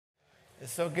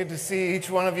It's so good to see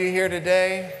each one of you here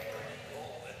today.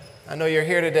 I know you're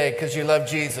here today because you love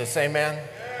Jesus. Amen.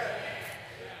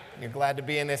 You're glad to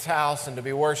be in His house and to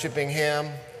be worshiping Him,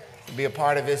 to be a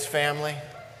part of His family.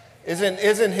 Isn't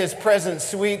His presence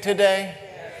sweet today?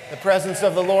 The presence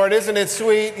of the Lord, isn't it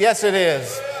sweet? Yes, it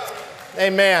is.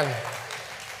 Amen.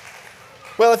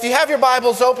 Well, if you have your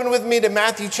Bibles, open with me to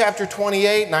Matthew chapter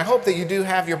 28, and I hope that you do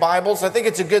have your Bibles. I think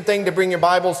it's a good thing to bring your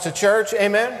Bibles to church.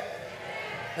 Amen.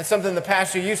 That's something the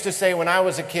pastor used to say when I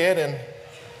was a kid, and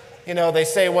you know, they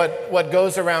say what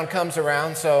goes around comes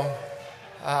around. So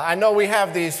I know we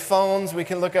have these phones, we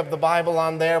can look up the Bible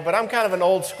on there, but I'm kind of an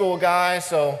old school guy,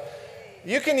 so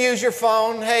you can use your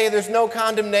phone. Hey, there's no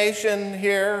condemnation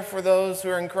here for those who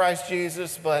are in Christ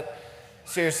Jesus, but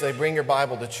seriously, bring your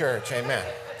Bible to church. Amen.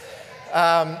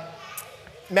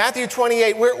 Matthew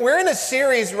 28, we're in a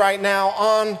series right now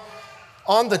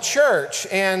on the church,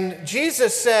 and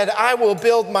Jesus said, I will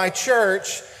build my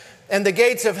church, and the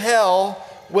gates of hell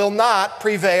will not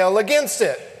prevail against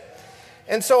it.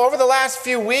 And so over the last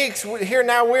few weeks,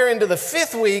 we're into the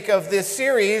fifth week of this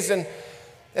series, and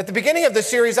at the beginning of the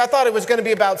series, I thought it was going to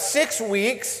be about 6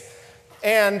 weeks,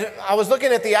 and I was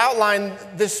looking at the outline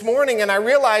this morning, and I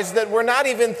realized that we're not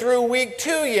even through week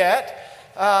 2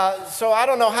 yet, so I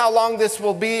don't know how long this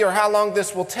will be or how long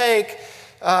this will take.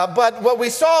 But what we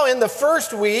saw in the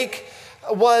first week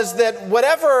was that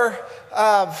whatever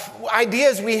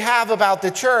ideas we have about the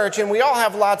church, and we all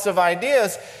have lots of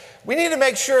ideas, we need to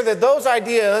make sure that those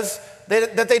ideas,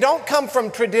 that they don't come from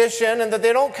tradition and that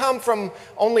they don't come from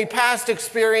only past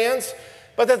experience,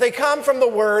 but that they come from the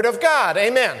Word of God.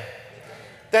 Amen.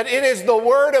 That it is the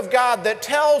Word of God that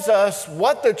tells us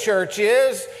what the church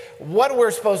is, what we're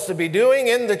supposed to be doing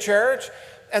in the church,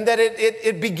 and that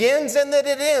it begins and that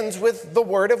it ends with the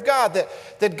Word of God,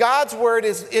 that God's Word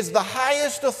is the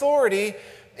highest authority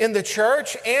in the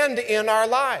church and in our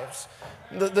lives.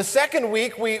 The second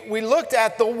week, we looked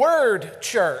at the word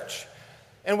church,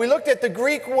 and we looked at the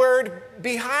Greek word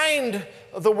behind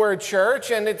the word church,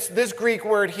 and it's this Greek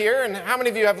word here, and how many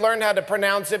of you have learned how to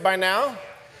pronounce it by now?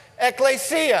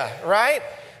 Ecclesia, right?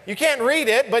 You can't read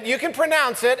it, but you can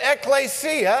pronounce it,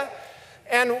 ecclesia.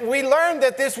 And we learned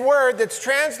that this word that's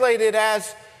translated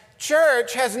as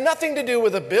church has nothing to do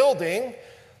with a building,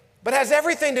 but has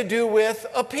everything to do with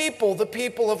a people, the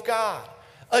people of God,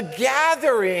 a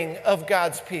gathering of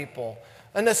God's people,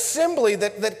 an assembly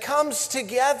that comes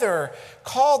together,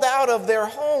 called out of their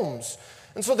homes.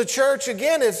 And so the church,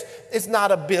 again, is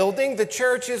not a building. The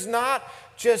church is not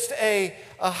just a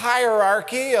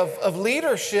hierarchy of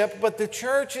leadership, but the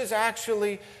church is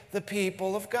actually the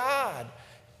people of God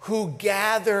who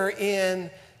gather in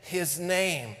His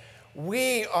name.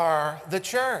 We are the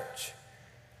church.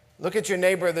 Look at your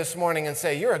neighbor this morning and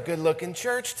say, you're a good-looking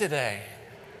church today.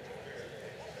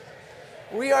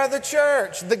 We are the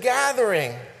church, the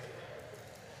gathering.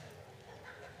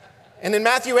 And in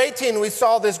Matthew 18, we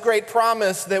saw this great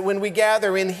promise that when we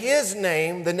gather in His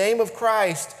name, the name of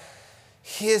Christ,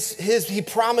 He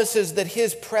promises that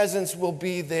His presence will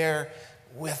be there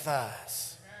with us.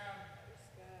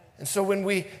 And so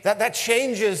when that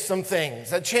changes some things,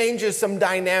 that changes some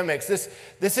dynamics.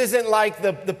 This isn't like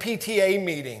the PTA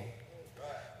meeting.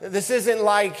 This isn't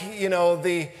like, you know,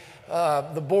 the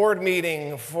board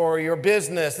meeting for your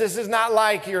business. This is not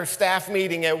like your staff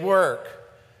meeting at work.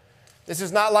 This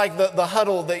is not like the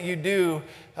huddle that you do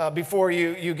before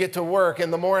you get to work in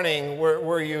the morning,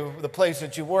 the place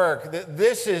that you work.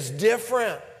 This is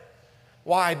different.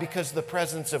 Why? Because the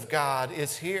presence of God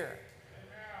is here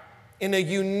in a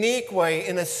unique way,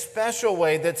 in a special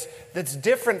way that's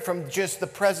different from just the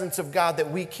presence of God that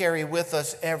we carry with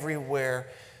us everywhere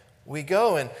we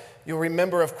go. And you'll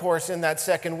remember, of course, in that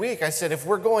second week, I said, if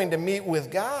we're going to meet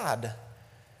with God,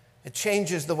 it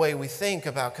changes the way we think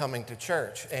about coming to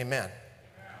church. Amen.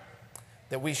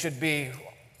 That we should be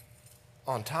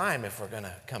on time if we're going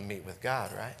to come meet with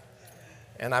God, right?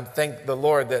 And I thank the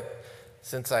Lord that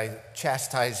since I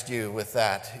chastised you with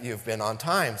that, you've been on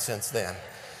time since then.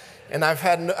 And I've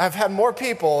had more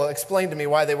people explain to me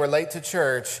why they were late to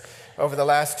church over the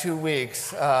last 2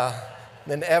 weeks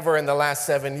than ever in the last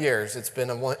 7 years. It's been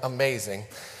amazing.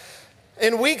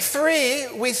 In week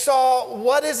 3, we saw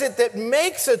what is it that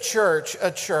makes a church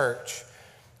a church?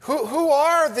 Who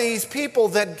are these people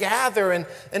that gather?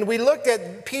 And we looked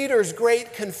at Peter's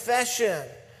great confession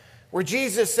where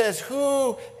Jesus says,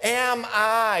 who am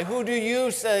I? Who do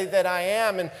you say that I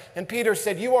am? And Peter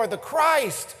said, you are the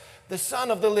Christ, the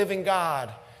Son of the living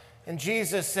God. And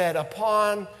Jesus said,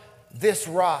 upon this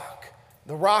rock,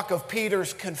 the rock of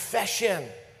Peter's confession,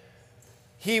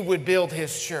 He would build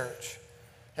His church.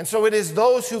 And so it is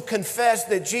those who confess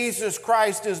that Jesus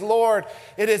Christ is Lord.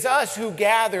 It is us who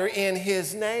gather in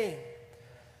his name.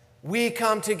 We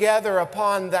come together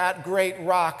upon that great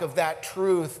rock of that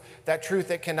truth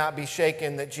that cannot be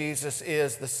shaken, that Jesus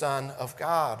is the Son of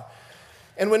God.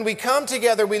 And when we come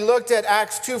together, we looked at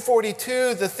Acts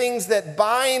 2:42, the things that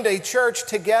bind a church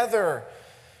together,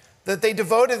 that they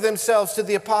devoted themselves to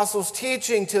the apostles'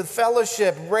 teaching, to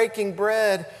fellowship, breaking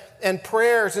bread, and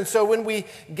prayers. And so when we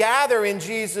gather in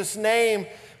Jesus' name,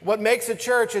 what makes a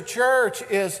church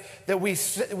is that we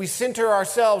center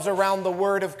ourselves around the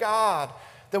Word of God,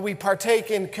 that we partake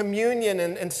in communion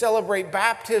and celebrate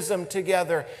baptism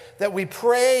together, that we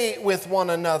pray with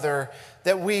one another,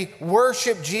 that we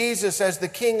worship Jesus as the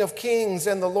King of Kings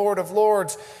and the Lord of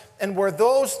Lords. And where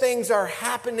those things are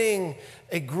happening,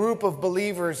 a group of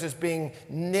believers is being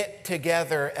knit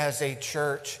together as a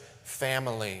church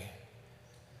family.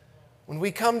 When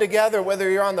we come together, whether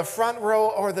you're on the front row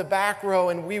or the back row,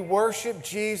 and we worship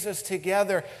Jesus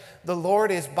together, the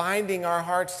Lord is binding our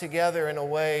hearts together in a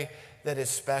way that is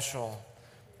special,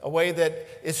 a way that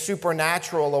is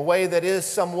supernatural, a way that is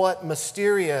somewhat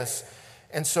mysterious.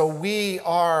 And so we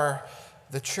are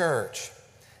the church.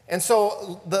 And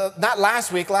so not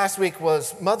last week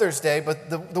was Mother's Day, but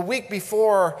the week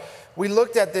before, we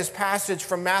looked at this passage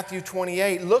from Matthew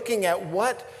 28, looking at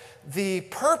what the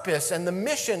purpose and the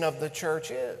mission of the church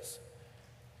is.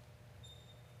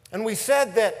 And we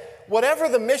said that whatever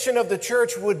the mission of the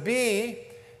church would be,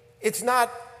 it's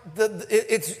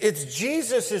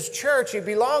Jesus' church. It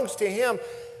belongs to him.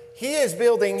 He is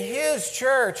building his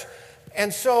church.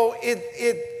 And so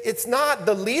it's not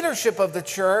the leadership of the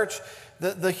church,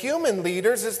 the human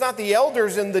leaders. It's not the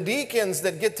elders and the deacons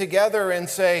that get together and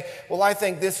say, well, I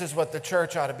think this is what the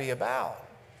church ought to be about.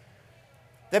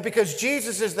 That because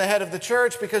Jesus is the head of the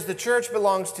church, because the church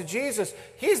belongs to Jesus,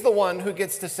 he's the one who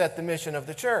gets to set the mission of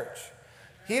the church.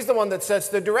 He's the one that sets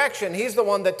the direction. He's the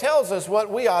one that tells us what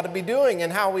we ought to be doing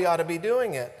and how we ought to be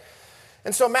doing it.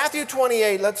 And so Matthew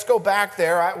 28, let's go back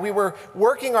there. We were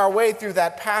working our way through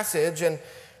that passage, and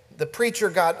the preacher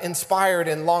got inspired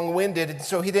and long-winded, and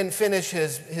so he didn't finish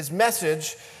his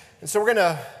message. And so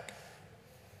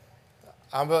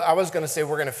I was going to say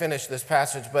we're going to finish this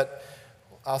passage, but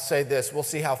I'll say this. We'll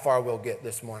see how far we'll get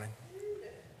this morning.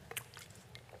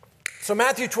 So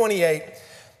Matthew 28,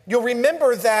 you'll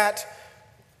remember that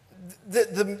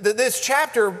this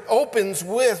chapter opens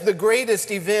with the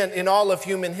greatest event in all of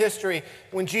human history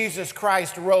when Jesus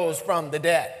Christ rose from the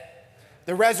dead,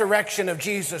 the resurrection of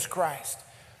Jesus Christ.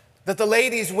 That the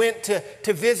ladies went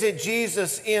to visit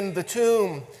Jesus in the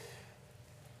tomb,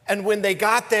 and when they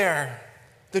got there,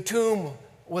 the tomb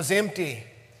was empty.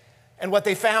 And what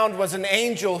they found was an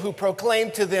angel who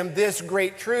proclaimed to them this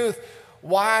great truth: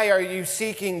 why are you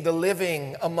seeking the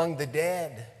living among the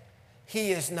dead?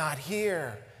 He is not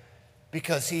here,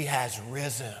 because he has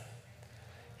risen.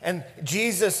 And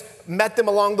Jesus met them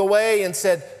along the way and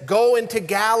said, go into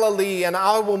Galilee and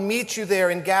I will meet you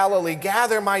there in Galilee.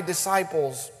 Gather my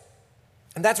disciples.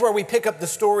 And that's where we pick up the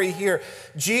story here.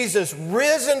 Jesus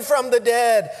risen from the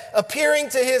dead, appearing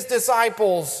to his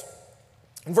disciples.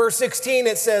 In verse 16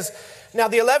 it says, now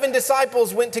the 11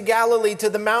 disciples went to Galilee, to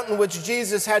the mountain which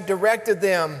Jesus had directed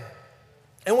them.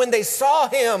 And when they saw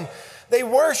him, they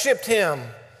worshiped him.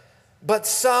 But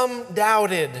some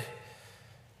doubted.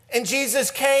 And Jesus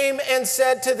came and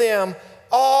said to them,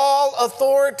 all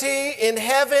authority in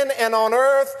heaven and on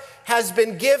earth has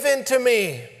been given to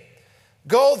me.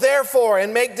 Go therefore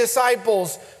and make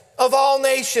disciples of all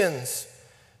nations,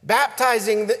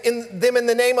 baptizing them in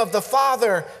the name of the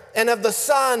Father and of the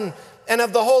Son and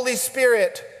of the Holy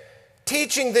Spirit,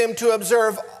 teaching them to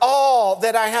observe all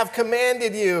that I have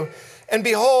commanded you. And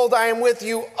behold, I am with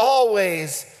you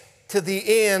always to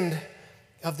the end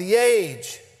of the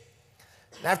age.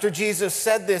 After Jesus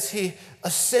said this, he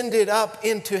ascended up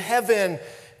into heaven.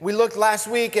 We looked last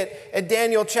week at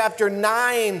Daniel chapter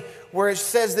 9, where it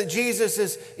says that Jesus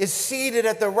is seated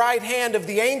at the right hand of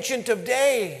the Ancient of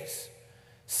Days,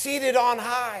 seated on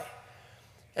high.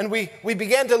 And we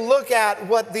began to look at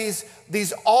what these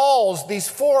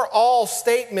four all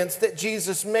statements that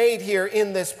Jesus made here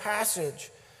in this passage.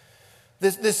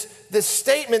 This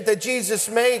statement that Jesus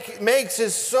makes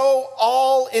is so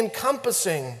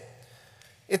all-encompassing.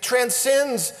 It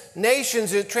transcends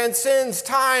nations, it transcends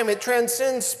time, it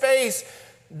transcends space.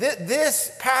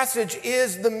 This passage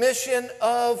is the mission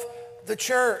of the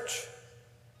church.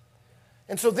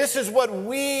 And so this is what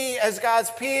we as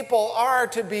God's people are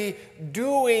to be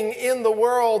doing in the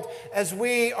world as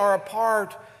we are a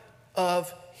part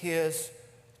of his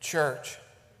church.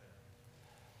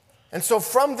 And so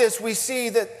from this we see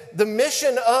that the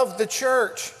mission of the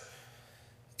church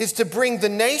is to bring the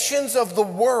nations of the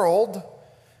world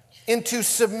into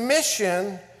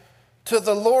submission to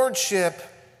the lordship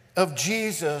of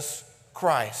Jesus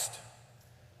Christ.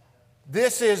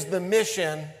 This is the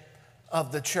mission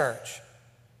of the church,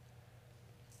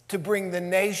 to bring the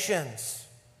nations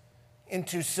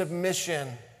into submission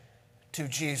to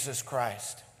Jesus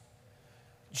Christ.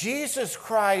 Jesus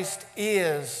Christ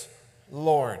is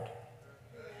Lord.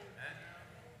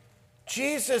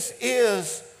 Jesus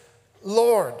is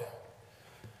Lord.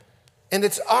 And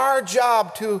it's our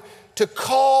job to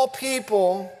call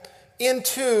people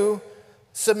into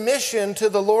submission to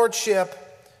the lordship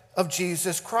of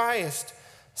Jesus Christ.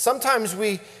 Sometimes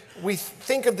we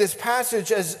think of this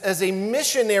passage as a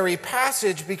missionary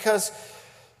passage because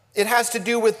it has to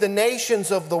do with the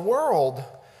nations of the world.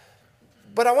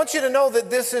 But I want you to know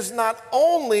that this is not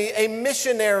only a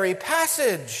missionary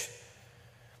passage.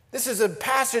 This is a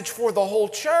passage for the whole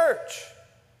church.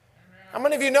 How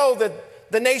many of you know that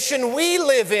the nation we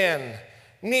live in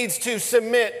needs to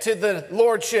submit to the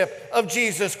lordship of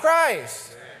Jesus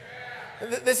Christ?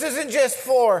 This isn't just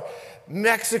for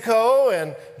Mexico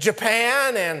and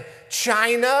Japan and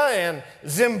China and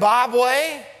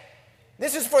Zimbabwe.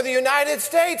 This is for the United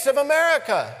States of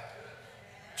America.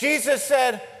 Jesus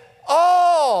said,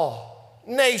 all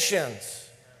nations.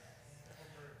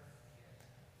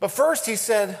 But first he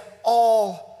said,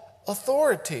 all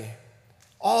authority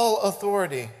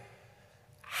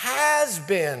has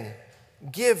been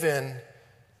given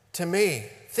to me.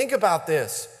 Think about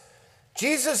this.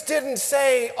 Jesus didn't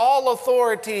say all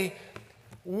authority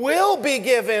will be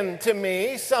given to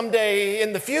me someday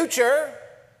in the future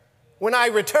when I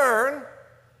return.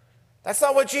 That's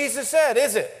not what Jesus said,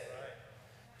 is it?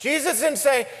 Jesus didn't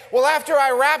say, well, after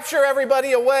I rapture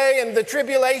everybody away in the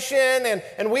tribulation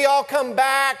and we all come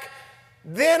back,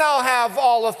 then I'll have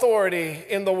all authority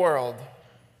in the world.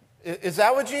 Is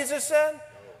that what Jesus said?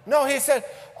 No, he said,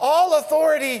 all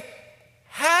authority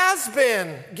has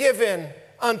been given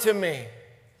unto me.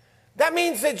 That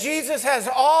means that Jesus has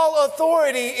all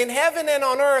authority in heaven and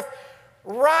on earth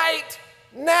right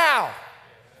now.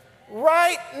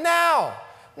 Right now.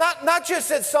 Not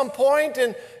just at some point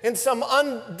in some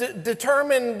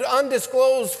undetermined,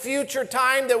 undisclosed future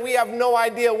time that we have no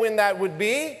idea when that would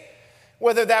be.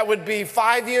 Whether that would be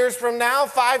 5 years from now,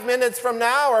 5 minutes from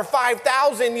now, or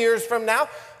 5,000 years from now.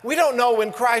 We don't know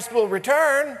when Christ will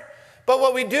return. But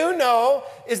what we do know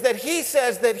is that he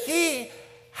says that he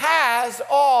has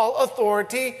all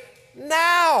authority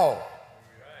now.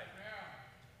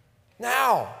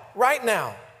 Now, right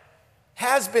now,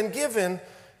 has been given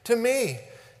to me.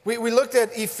 We looked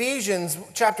at Ephesians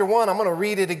chapter 1. I'm going to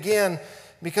read it again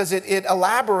because it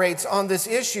elaborates on this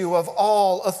issue of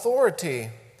all authority.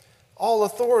 All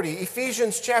authority.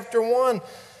 Ephesians chapter 1.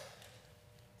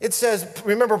 It says,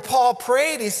 remember Paul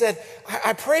prayed, he said,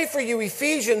 I pray for you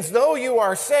Ephesians, though you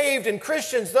are saved, and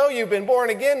Christians, though you've been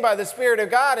born again by the Spirit of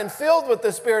God and filled with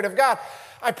the Spirit of God.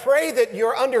 I pray that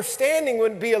your understanding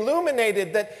would be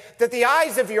illuminated, that the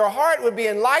eyes of your heart would be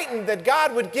enlightened, that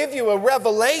God would give you a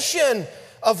revelation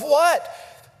of what?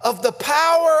 Of the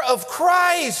power of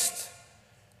Christ.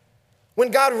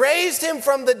 When God raised him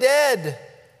from the dead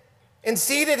and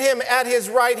seated him at his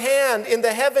right hand in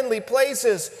the heavenly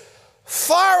places,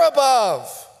 far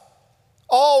above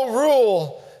all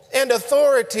rule and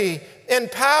authority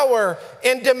and power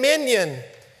and dominion,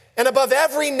 and above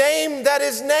every name that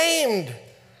is named,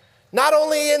 not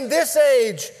only in this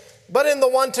age, but in the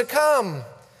one to come.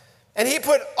 And he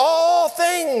put all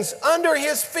things under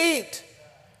his feet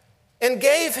and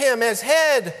gave him as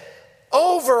head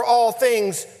over all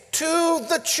things to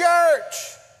the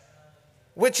church,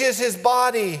 which is his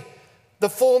body, the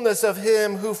fullness of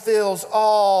him who fills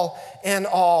all in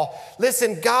all.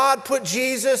 Listen, God put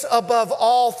Jesus above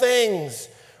all things,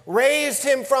 raised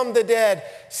him from the dead,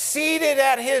 seated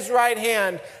at his right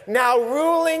hand, now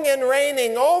ruling and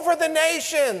reigning over the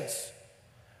nations,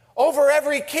 over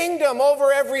every kingdom,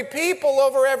 over every people,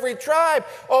 over every tribe,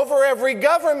 over every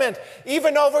government,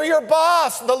 even over your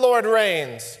boss, the Lord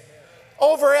reigns,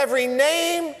 over every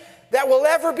name that will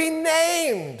ever be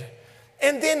named.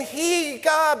 And then he,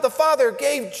 God the Father,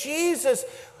 gave Jesus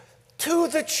to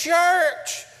the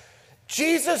church.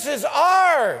 Jesus is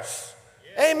ours.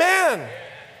 Amen.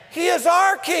 He is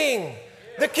our King,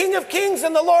 the King of Kings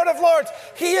and the Lord of Lords.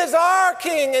 He is our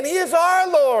King and he is our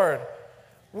Lord.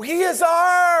 He is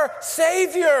our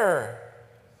Savior.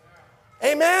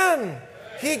 Amen.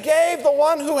 He gave the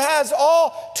one who has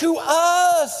all to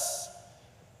us.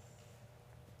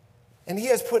 And he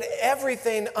has put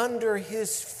everything under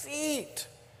his feet.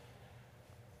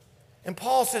 And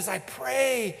Paul says, I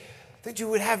pray that you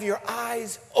would have your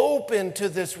eyes open to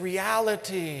this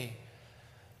reality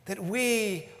that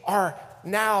we are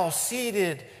now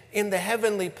seated in the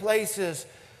heavenly places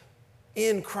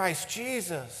in Christ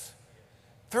Jesus.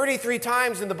 33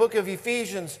 times in the book of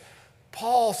Ephesians,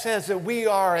 Paul says that we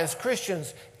are, as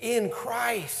Christians, in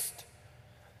Christ,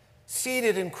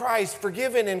 seated in Christ,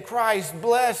 forgiven in Christ,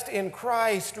 blessed in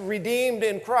Christ, redeemed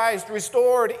in Christ,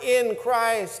 restored in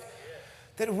Christ,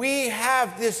 that we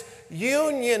have this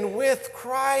union with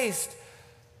Christ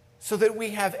so that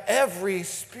we have every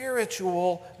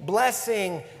spiritual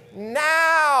blessing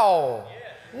now.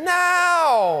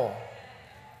 Now.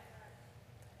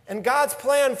 And God's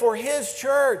plan for His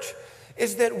church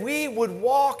is that we would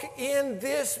walk in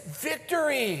this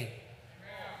victory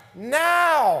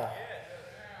now.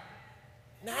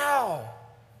 Now.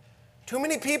 Too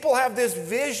many people have this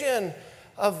vision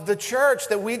of the church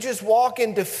that we just walk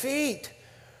in defeat,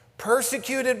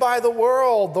 persecuted by the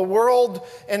world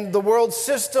and the world's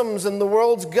systems and the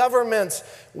world's governments,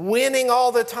 winning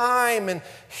all the time, and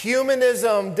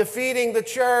humanism defeating the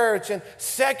church, and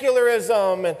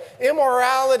secularism and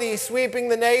immorality sweeping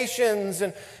the nations,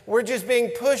 and we're just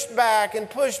being pushed back and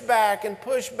pushed back and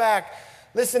pushed back.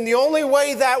 Listen, the only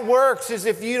way that works is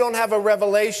if you don't have a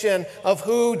revelation of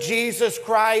who Jesus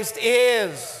Christ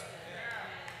is.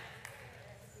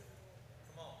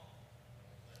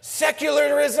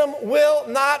 Secularism will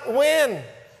not win.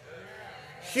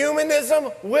 Humanism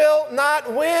will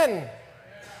not win.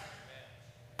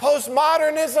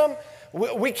 Postmodernism,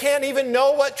 we can't even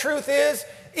know what truth is.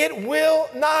 It will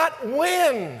not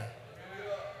win.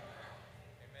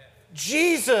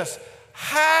 Jesus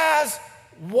has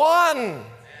won.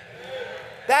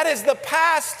 That is the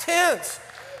past tense.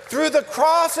 Through the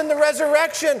cross and the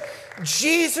resurrection,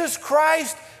 Jesus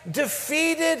Christ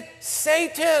defeated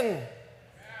Satan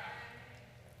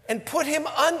and put him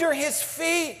under his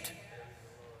feet,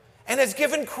 and has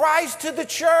given Christ to the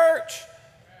church.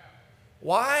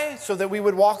 Why? So that we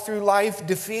would walk through life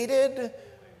defeated?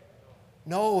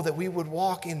 No, that we would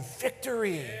walk in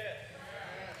victory.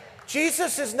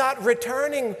 Jesus is not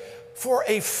returning for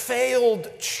a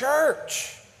failed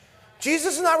church.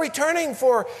 Jesus is not returning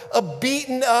for a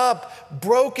beaten up,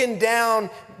 broken down,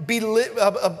 beleaguered.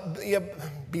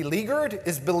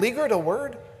 Is beleaguered a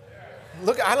word?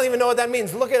 Look, I don't even know what that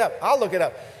means. Look it up. I'll look it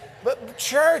up. But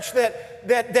church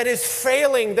that is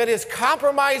failing, that is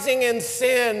compromising in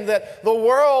sin, that the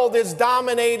world is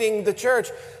dominating the church.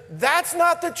 That's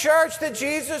not the church that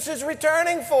Jesus is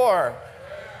returning for.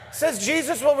 It says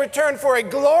Jesus will return for a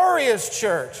glorious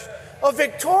church, a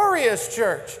victorious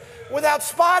church, without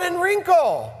spot and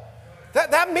wrinkle.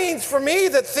 That means for me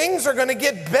that things are going to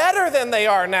get better than they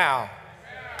are now.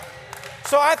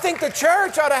 So I think the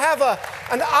church ought to have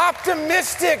an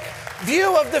optimistic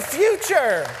view of the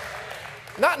future.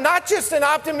 Not just an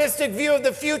optimistic view of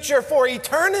the future for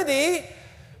eternity,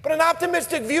 but an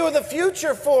optimistic view of the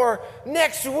future for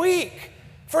next week,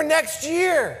 for next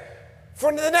year,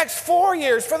 for the next 4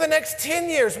 years, for the next 10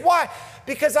 years. Why?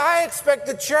 Because I expect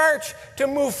the church to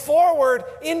move forward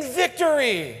in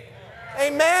victory.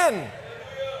 Amen.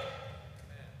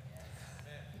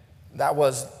 That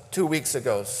was 2 weeks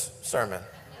ago's sermon.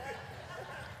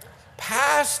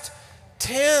 Past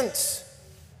tense.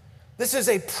 This is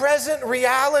a present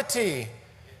reality.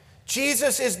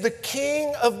 Jesus is the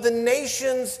King of the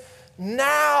nations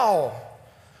now.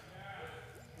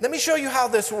 Let me show you how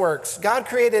this works. God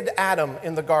created Adam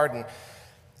in the garden.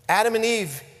 Adam and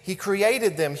Eve, He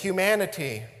created them,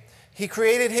 humanity. He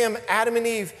created him, Adam and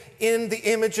Eve, in the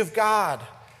image of God.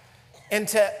 And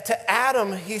to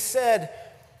Adam, He said,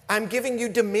 I'm giving you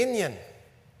dominion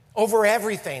over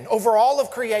everything, over all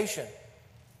of creation.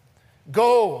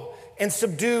 Go and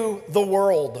subdue the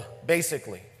world,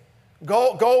 basically.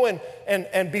 Go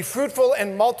and be fruitful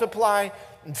and multiply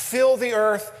and fill the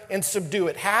earth and subdue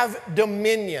it. Have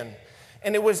dominion.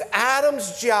 And it was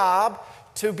Adam's job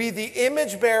to be the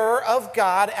image bearer of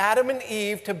God, Adam and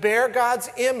Eve, to bear God's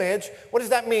image. What does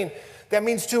that mean? That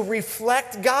means to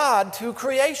reflect God to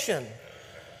creation,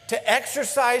 to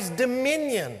exercise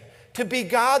dominion, to be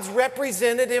God's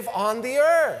representative on the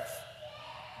earth.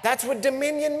 That's what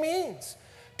dominion means.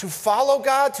 To follow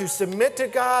God, to submit to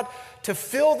God, to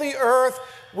fill the earth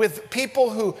with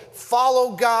people who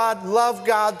follow God, love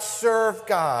God, serve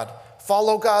God,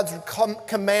 follow God's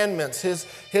commandments,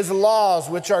 His laws,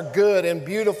 which are good and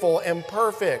beautiful and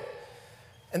perfect.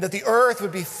 And that the earth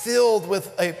would be filled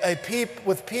with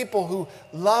with people who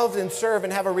love and serve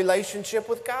and have a relationship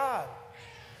with God.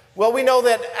 Well, we know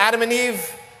that Adam and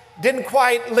Eve didn't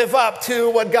quite live up to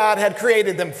what God had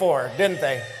created them for, didn't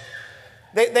they?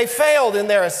 They failed in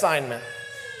their assignment.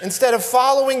 Instead of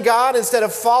following God, instead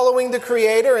of following the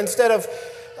Creator, instead of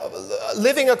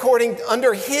living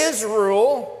under His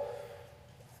rule,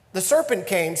 the serpent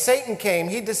came, Satan came.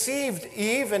 He deceived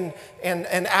Eve, and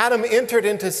Adam entered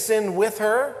into sin with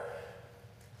her.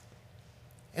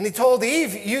 And he told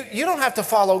Eve, you don't have to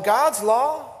follow God's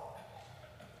law.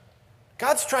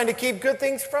 God's trying to keep good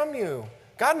things from you.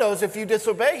 God knows if you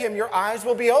disobey Him, your eyes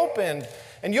will be opened,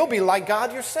 and you'll be like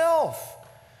God yourself.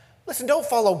 Listen, don't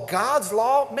follow God's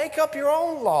law. Make up your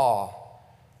own law.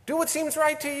 Do what seems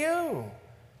right to you.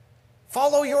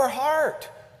 Follow your heart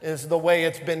is the way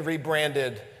it's been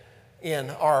rebranded in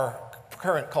our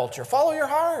current culture. Follow your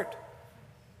heart.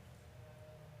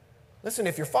 Listen,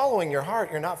 if you're following your heart,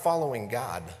 you're not following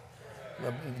God.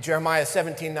 Jeremiah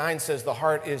 17:9 says the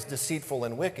heart is deceitful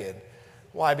and wicked.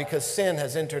 Why? Because sin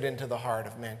has entered into the heart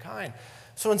of mankind.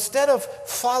 So instead of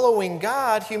following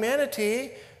God,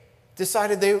 humanity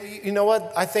decided you know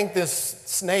what? I think this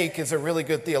snake is a really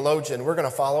good theologian. We're going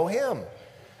to follow him.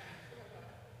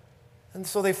 And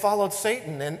so they followed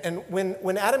Satan. And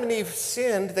when Adam and Eve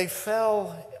sinned, they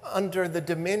fell under the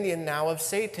dominion now of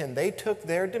Satan. They took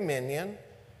their dominion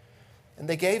and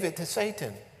they gave it to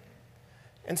Satan.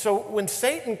 And so when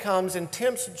Satan comes and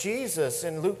tempts Jesus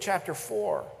in Luke chapter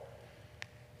 4,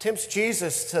 tempts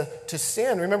Jesus to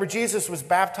sin. Remember, Jesus was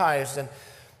baptized,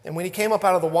 and when he came up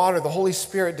out of the water, the Holy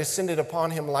Spirit descended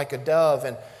upon him like a dove,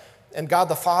 and God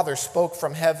the Father spoke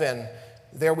from heaven.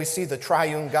 There we see the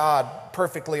triune God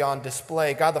perfectly on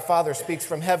display. God the Father speaks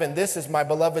from heaven, "This is my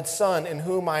beloved Son, in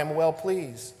whom I am well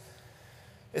pleased."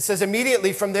 It says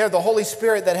immediately from there, the Holy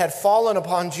Spirit that had fallen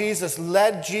upon Jesus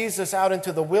led Jesus out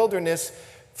into the wilderness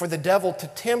for the devil to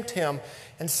tempt him.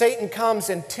 And Satan comes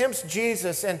and tempts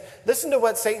Jesus. And listen to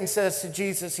what Satan says to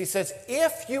Jesus. He says,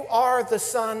 "If you are the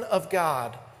Son of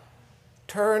God,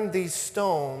 turn these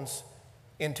stones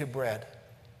into bread."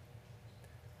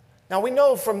 Now we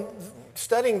know from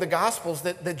studying the Gospels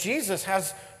that Jesus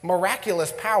has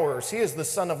miraculous powers. He is the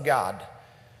Son of God.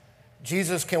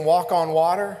 Jesus can walk on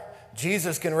water.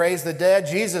 Jesus can raise the dead.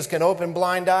 Jesus can open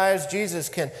blind eyes. Jesus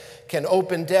can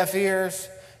open deaf ears.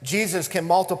 Jesus can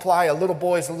multiply a little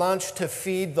boy's lunch to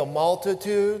feed the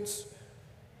multitudes.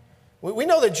 We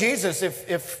know that Jesus,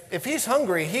 if he's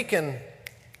hungry, he can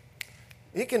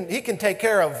take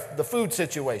care of the food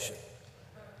situation.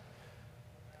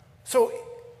 So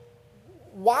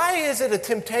why is it a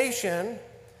temptation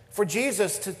for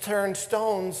Jesus to turn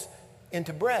stones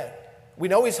into bread? We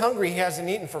know he's hungry. He hasn't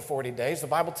eaten for 40 days. The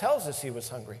Bible tells us he was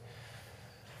hungry.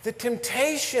 The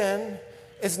temptation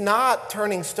is not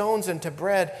turning stones into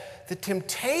bread. The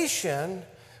temptation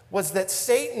was that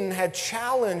Satan had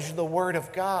challenged the word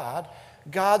of God.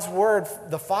 God's word,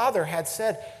 the Father had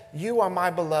said, "You are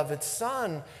my beloved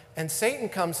Son." And Satan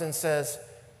comes and says,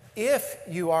 "If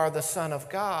you are the Son of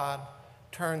God,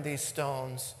 turn these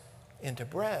stones into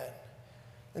bread."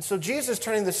 And so Jesus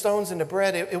turning the stones into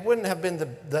bread, it wouldn't have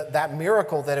been that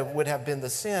miracle that it would have been the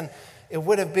sin. It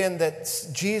would have been that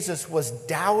Jesus was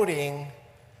doubting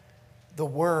the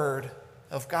word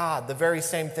of God, the very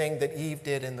same thing that Eve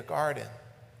did in the garden.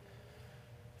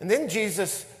 And then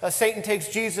Satan takes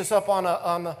Jesus up on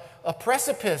a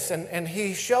precipice, and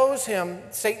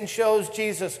Satan shows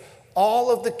Jesus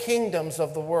all of the kingdoms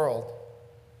of the world.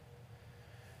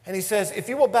 And he says, "If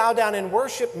you will bow down and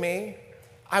worship me,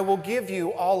 I will give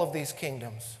you all of these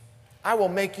kingdoms. I will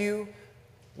make you,"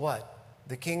 what?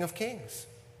 "The King of Kings.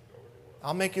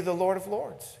 I'll make you the Lord of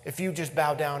Lords if you just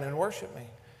bow down and worship me."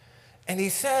 And he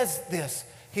says this.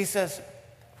 He says,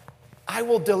 "I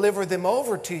will deliver them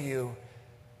over to you,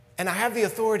 and I have the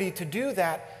authority to do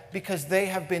that because they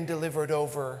have been delivered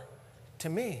over to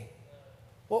me."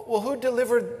 Well, who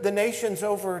delivered the nations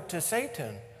over to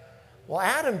Satan? Well,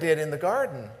 Adam did in the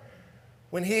garden,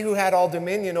 when he who had all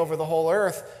dominion over the whole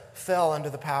earth fell under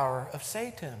the power of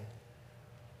Satan.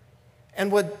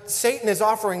 And what Satan is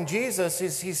offering Jesus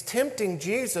is he's tempting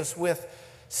Jesus with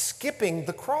skipping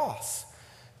the cross,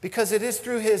 because it is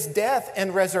through his death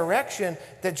and resurrection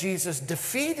that Jesus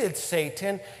defeated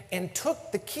Satan and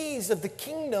took the keys of the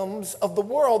kingdoms of the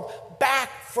world back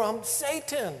from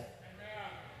Satan.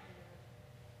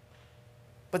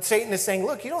 But Satan is saying,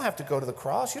 look, you don't have to go to the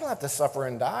cross. You don't have to suffer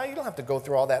and die. You don't have to go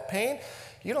through all that pain.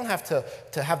 You don't have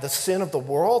to have the sin of the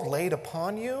world laid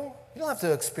upon you. You don't have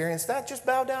to experience that. Just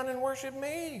bow down and worship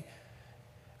me.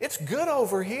 It's good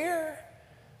over here.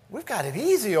 We've got it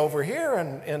easy over here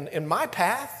in my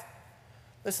path.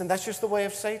 Listen, that's just the way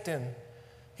of Satan.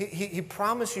 He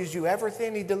promises you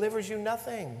everything. He delivers you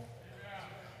nothing.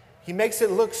 He makes it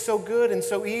look so good and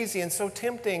so easy and so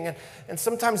tempting. And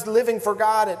sometimes living for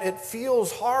God, it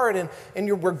feels hard.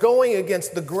 We're going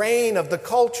against the grain of the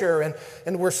culture.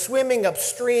 And we're swimming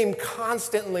upstream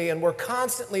constantly. And we're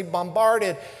constantly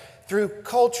bombarded through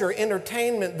culture,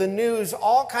 entertainment, the news,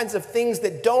 all kinds of things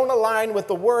that don't align with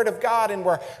the Word of God. And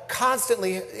we're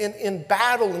constantly in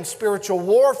battle and spiritual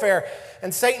warfare.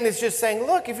 And Satan is just saying,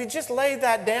 look, if you just lay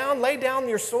that down, lay down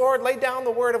your sword, lay down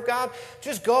the Word of God,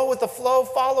 just go with the flow,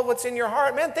 follow what's in your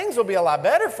heart, man, things will be a lot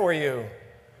better for you.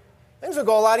 Things will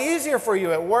go a lot easier for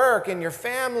you at work, in your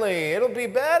family. It'll be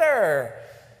better.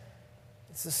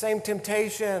 It's the same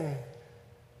temptation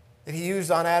that he used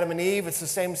on Adam and Eve. It's the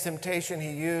same temptation he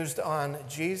used on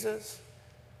Jesus.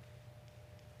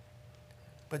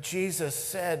 But Jesus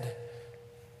said,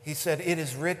 he said, it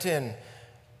is written,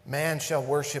 man shall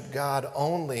worship God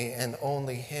only, and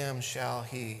only him shall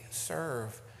he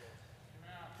serve.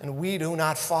 And we do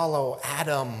not follow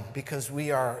Adam because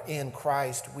we are in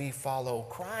Christ. We follow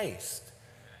Christ.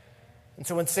 And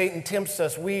so when Satan tempts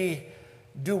us, we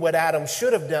do what Adam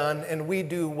should have done, and we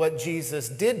do what Jesus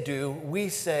did do. We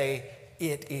say,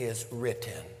 it is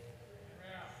written.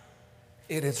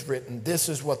 It is written. This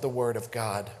is what the Word of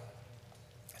God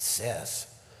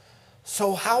says.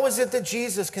 So how is it that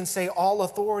Jesus can say all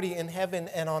authority in heaven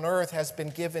and on earth has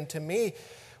been given to me?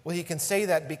 Well, he can say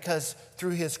that because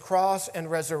through his cross and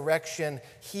resurrection,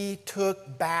 he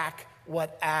took back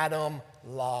what Adam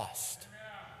lost.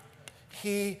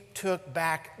 He took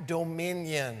back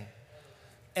dominion.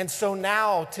 And so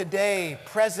now, today,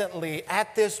 presently,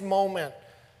 at this moment,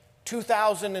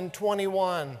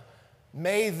 2021,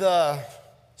 May the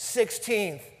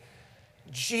 16th,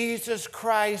 Jesus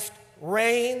Christ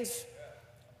reigns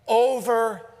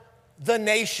over the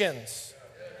nations.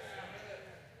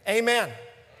 Amen.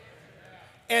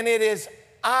 And it is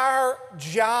our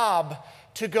job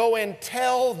to go and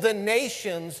tell the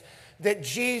nations that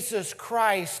Jesus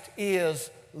Christ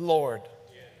is Lord.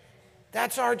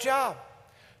 That's our job.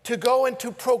 To go and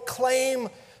to proclaim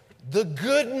the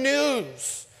good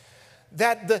news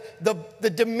that the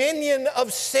dominion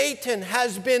of Satan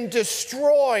has been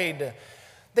destroyed,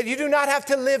 that you do not have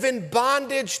to live in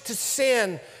bondage to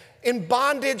sin, in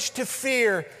bondage to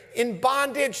fear, in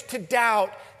bondage to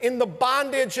doubt, in the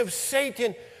bondage of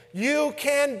Satan. You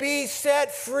can be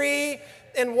set free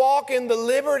and walk in the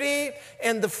liberty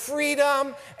and the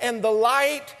freedom and the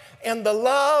light and the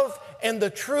love and the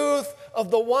truth of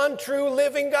the one true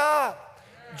living God.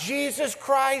 Jesus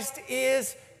Christ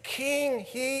is King.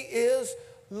 He is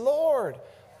Lord.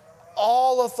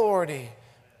 All authority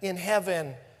in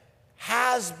heaven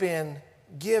has been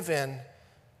given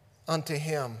unto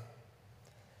him.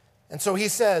 And so he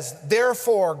says,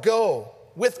 therefore, go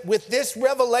with this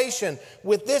revelation,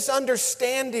 with this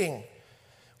understanding,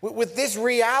 with this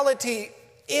reality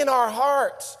in our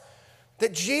hearts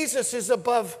that Jesus is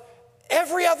above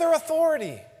every other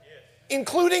authority,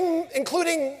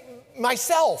 including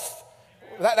myself.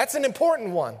 That's an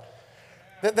important one.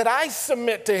 That I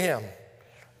submit to him.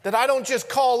 That I don't just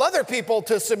call other people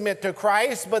to submit to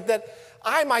Christ, but that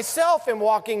I myself am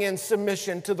walking in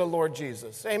submission to the Lord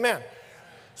Jesus. Amen.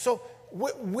 So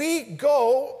we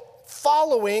go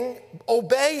following,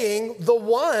 obeying the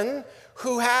one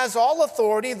who has all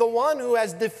authority, the one who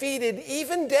has defeated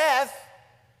even death,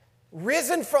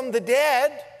 risen from the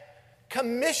dead,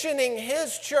 commissioning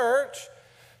his church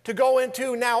to go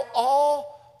into now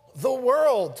all the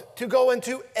world, to go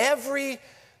into every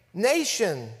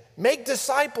nation, make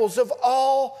disciples of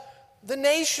all the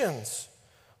nations.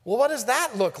 Well, what does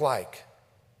that look like?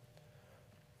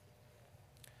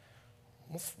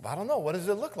 I don't know. What does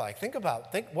it look like? Think,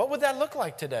 what would that look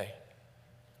like today?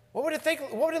 What would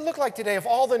it look like today if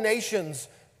all the nations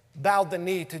bowed the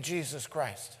knee to Jesus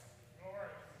Christ?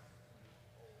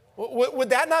 Would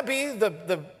that not be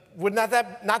would not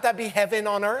that be heaven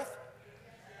on earth?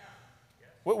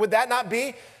 Would that not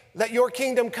be, let your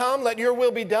kingdom come, let your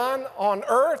will be done on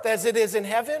earth as it is in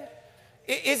heaven?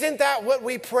 Isn't that what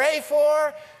we pray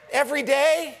for every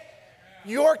day?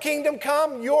 Your kingdom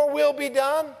come, your will be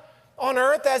done on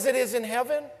earth as it is in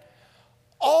heaven.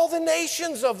 All the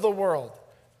nations of the world.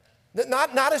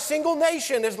 Not a single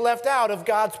nation is left out of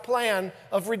God's plan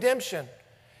of redemption.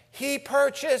 He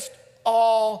purchased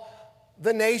all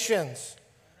the nations.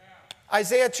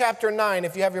 Isaiah chapter 9,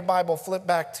 if you have your Bible, flip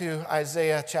back to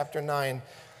Isaiah chapter 9.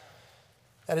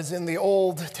 That is in the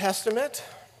Old Testament.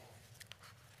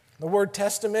 The word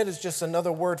testament is just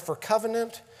another word for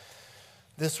covenant.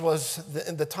 This was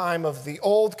the time of the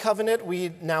Old Covenant.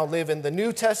 We now live in the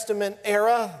New Testament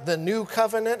era, the New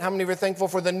Covenant. How many of you are thankful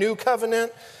for the New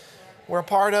Covenant we're a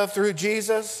part of through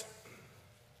Jesus?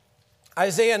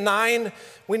 Isaiah 9,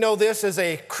 we know this as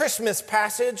a Christmas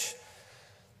passage.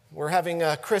 We're having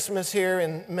a Christmas here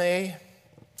in May.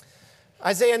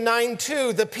 Isaiah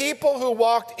 9:2, the people who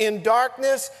walked in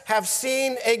darkness have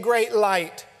seen a great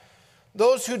light.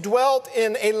 Those who dwelt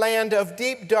in a land of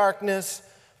deep darkness,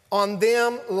 on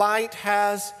them light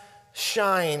has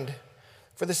shined.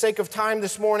 For the sake of time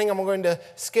this morning, I'm going to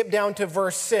skip down to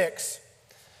verse 6.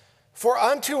 For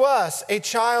unto us a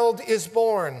child is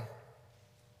born,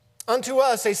 unto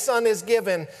us a son is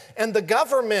given, and the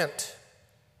government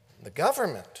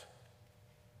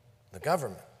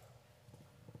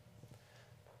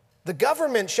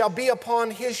shall be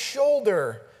upon his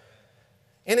shoulder,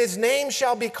 and his name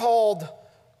shall be called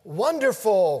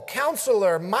Wonderful,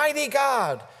 Counselor, Mighty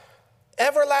God,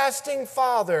 Everlasting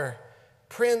Father,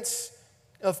 Prince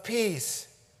of Peace.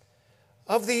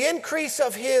 Of the increase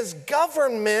of his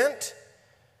government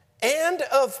and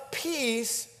of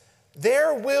peace,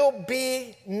 there will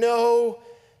be no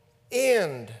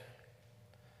end.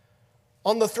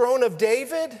 On the throne of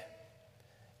David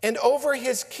and over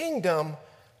his kingdom,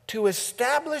 to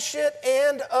establish it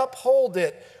and uphold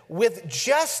it with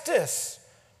justice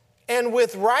and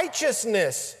with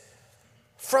righteousness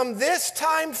from this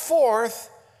time forth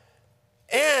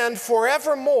and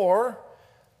forevermore.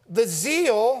 The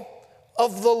zeal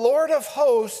of the Lord of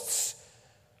hosts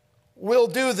will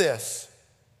do this.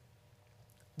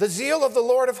 The zeal of the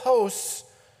Lord of hosts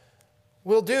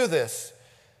will do this.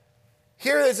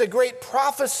 Here is a great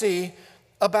prophecy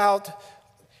about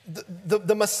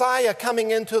the Messiah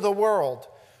coming into the world.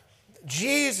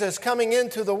 Jesus coming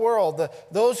into the world.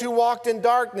 Those who walked in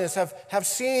darkness have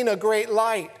seen a great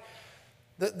light.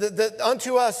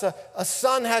 Unto us a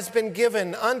son has been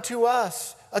given. Unto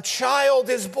us a child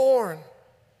is born.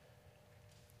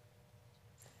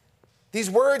 These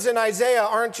words in Isaiah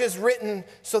aren't just written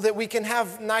so that we can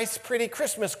have nice, pretty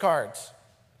Christmas cards.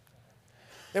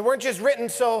 They weren't just written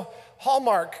so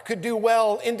Hallmark could do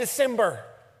well in December.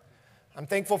 I'm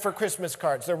thankful for Christmas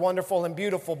cards. They're wonderful and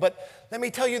beautiful. But let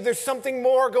me tell you, there's something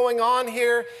more going on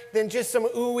here than just some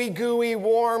ooey gooey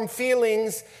warm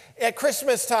feelings at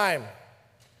Christmas time.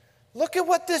 Look at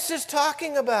what this is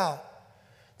talking about.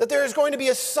 That there is going to be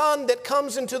a son that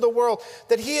comes into the world,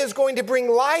 that he is going to bring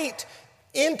light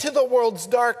into the world's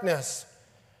darkness.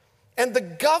 And the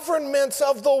governments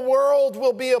of the world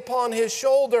will be upon his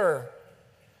shoulder.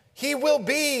 He will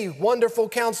be Wonderful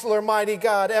Counselor, Mighty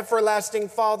God, Everlasting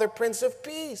Father, Prince of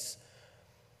Peace.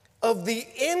 Of the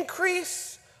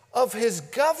increase of his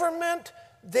government,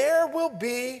 there will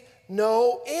be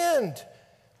no end.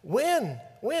 When?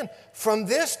 From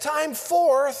this time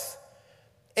forth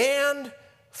and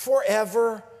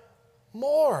forevermore.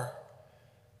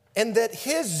 And that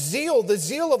his zeal, the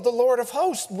zeal of the Lord of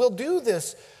hosts, will do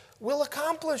this, will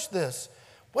accomplish this.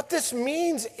 What this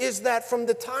means is that from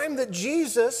the time that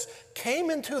Jesus came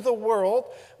into the world,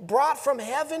 brought from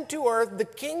heaven to earth the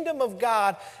kingdom of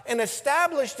God and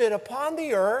established it upon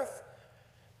the earth,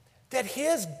 that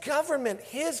his government,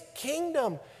 his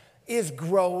kingdom is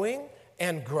growing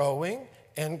and growing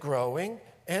and growing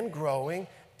and growing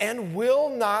and will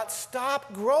not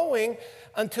stop growing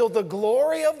until the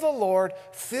glory of the Lord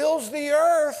fills the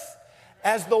earth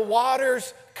as the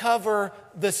waters cover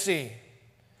the sea.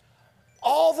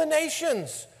 All the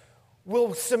nations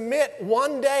will submit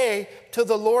one day to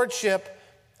the lordship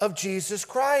of Jesus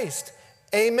Christ.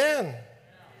 Amen.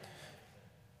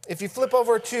 If you flip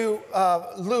over to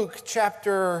Luke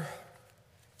chapter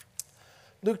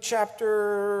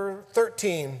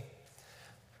 13,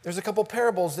 there's a couple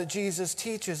parables that Jesus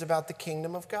teaches about the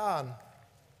kingdom of God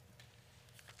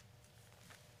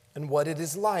and what it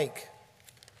is like.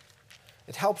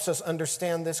 It helps us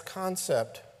understand this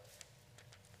concept.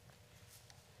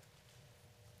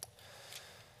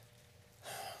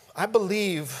 I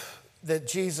believe that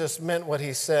Jesus meant what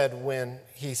he said when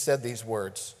he said these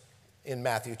words in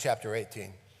Matthew chapter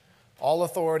 18. All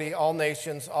authority, all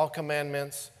nations, all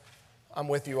commandments, I'm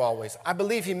with you always. I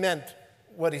believe he meant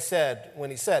what he said when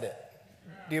he said it.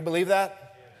 Do you believe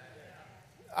that?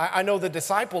 I know the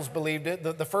disciples believed it,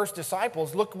 the first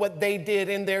disciples. Look what they did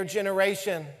in their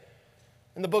generation.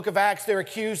 In the book of Acts, they're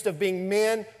accused of being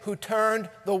men who turned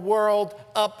the world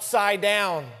upside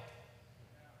down.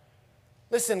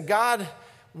 Listen, God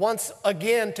wants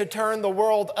again to turn the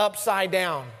world upside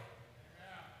down.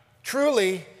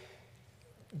 Truly,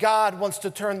 God wants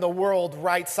to turn the world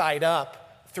right side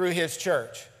up through his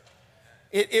church.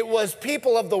 It was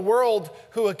people of the world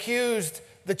who accused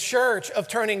the church of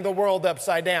turning the world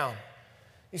upside down.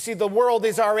 You see, the world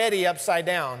is already upside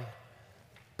down,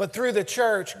 but through the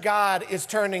church, God is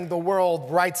turning the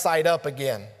world right side up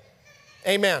again.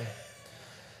 Amen.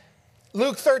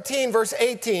 Luke 13, verse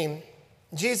 18,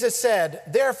 Jesus said,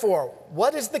 therefore,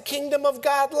 what is the kingdom of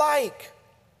God like?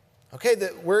 Okay,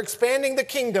 we're expanding the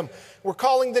kingdom. We're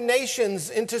calling the nations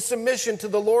into submission to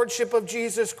the lordship of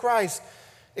Jesus Christ,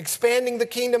 expanding the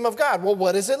kingdom of God. Well,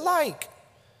 what is it like?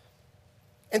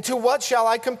 And to what shall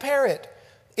I compare it?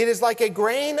 It is like a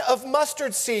grain of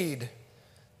mustard seed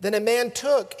that a man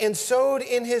took and sowed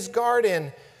in his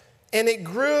garden, and it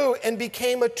grew and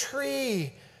became a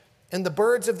tree, and the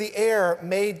birds of the air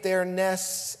made their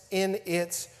nests in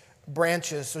its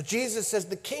branches. So Jesus says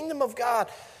the kingdom of God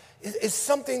is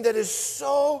something that is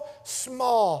so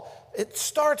small. It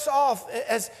starts off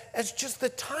as just the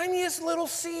tiniest little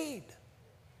seed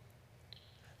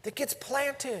that gets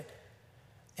planted,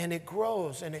 and it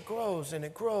grows and it grows and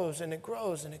it grows and it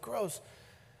grows and it grows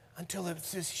until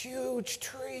it's this huge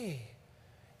tree.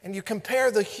 And you compare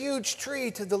the huge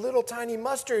tree to the little tiny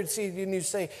mustard seed, and you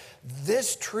say,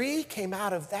 this tree came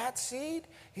out of that seed?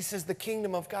 He says the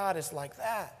kingdom of God is like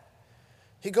that.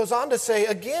 He goes on to say,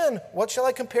 again, what shall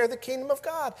I compare the kingdom of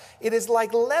God? It is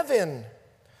like leaven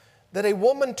that a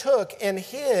woman took and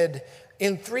hid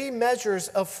in 3 measures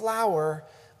of flour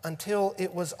until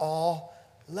it was all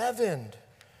leavened.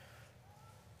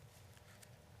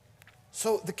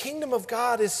 So the kingdom of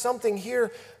God is something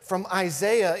here from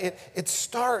Isaiah. It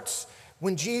starts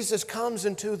when Jesus comes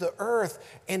into the earth,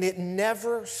 and it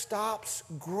never stops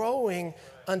growing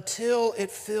until it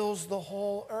fills the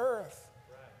whole earth.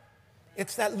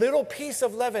 It's that little piece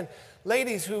of leaven.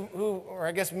 Ladies or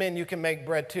I guess men, you can make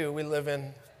bread too. We live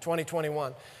in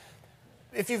 2021.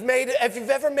 If you've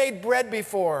ever made bread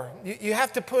before, you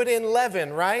have to put in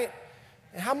leaven, right?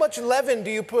 And how much leaven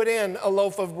do you put in a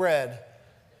loaf of bread?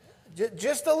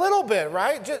 Just a little bit,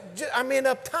 right?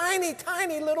 A tiny,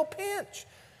 tiny little pinch.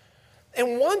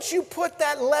 And once you put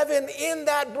that leaven in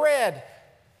that bread,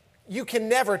 you can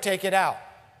never take it out.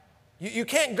 You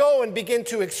can't go and begin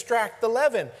to extract the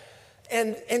leaven.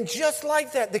 And just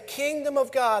like that, the kingdom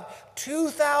of God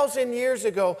 2,000 years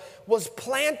ago was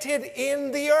planted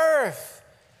in the earth.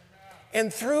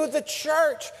 And through the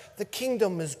church, the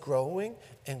kingdom is growing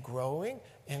and growing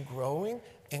and growing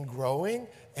and growing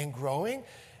and growing.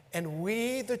 And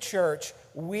we, the church,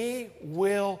 we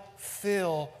will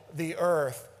fill the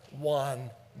earth one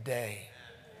day.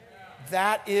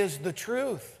 That is the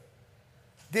truth.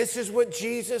 This is what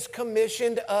Jesus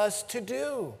commissioned us to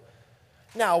do.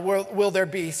 Now, will there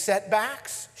be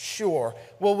setbacks? Sure.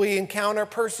 Will we encounter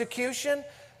persecution?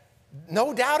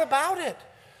 No doubt about it.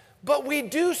 But we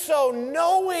do so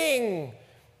knowing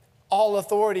all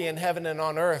authority in heaven and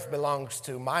on earth belongs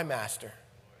to my master.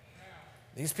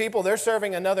 These people, they're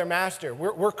serving another master.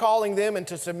 We're calling them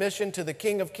into submission to the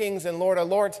King of Kings and Lord of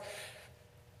Lords.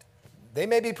 They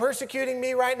may be persecuting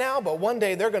me right now, but one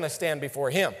day they're going to stand before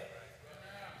him.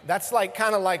 That's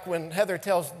kind of like when Heather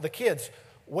tells the kids,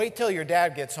 wait till your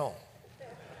dad gets home.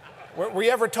 Were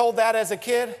you ever told that as a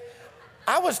kid?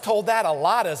 I was told that a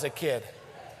lot as a kid.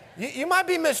 You might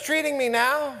be mistreating me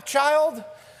now, child.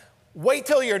 Wait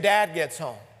till your dad gets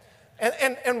home.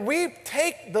 And we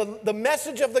take the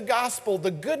message of the gospel, the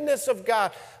goodness of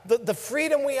God, the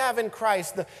freedom we have in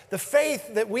Christ, the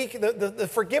faith that the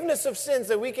forgiveness of sins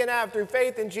that we can have through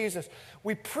faith in Jesus.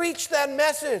 We preach that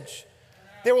message.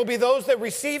 There will be those that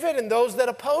receive it and those that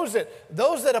oppose it.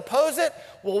 Those that oppose it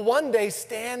will one day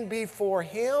stand before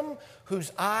him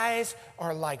whose eyes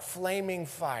are like flaming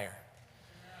fire.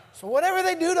 So whatever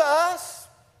they do to us,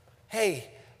 hey,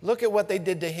 look at what they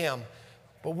did to him.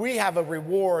 But we have a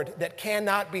reward that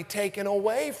cannot be taken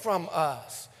away from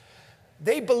us.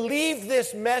 They believed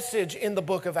this message in the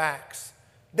book of Acts.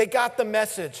 They got the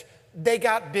message. They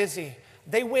got busy.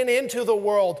 They went into the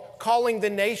world calling the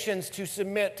nations to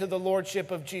submit to the lordship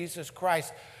of Jesus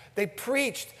Christ. They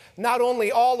preached not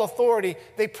only all authority,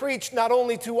 they preached not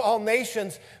only to all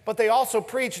nations, but they also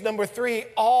preached, number 3,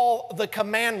 all the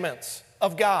commandments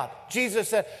of God. Jesus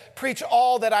said, preach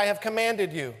all that I have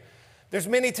commanded you. There's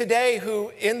many today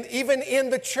who, even in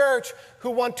the church,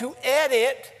 who want to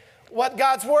edit what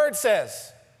God's word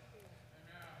says,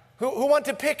 who want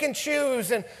to pick and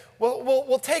choose, and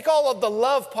we'll take all of the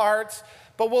love parts,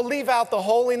 but we'll leave out the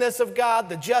holiness of God,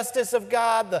 the justice of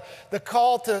God, the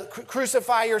call to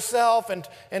crucify yourself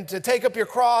and to take up your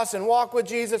cross and walk with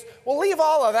Jesus. We'll leave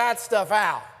all of that stuff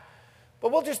out.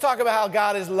 But we'll just talk about how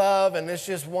God is love, and it's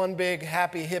just one big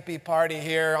happy hippie party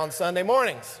here on Sunday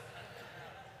mornings.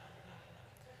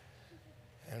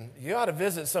 And you ought to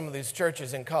visit some of these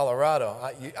churches in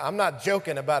Colorado. I'm not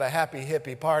joking about a happy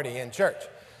hippie party in church.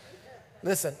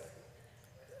 Listen,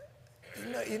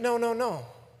 no.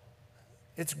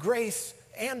 It's grace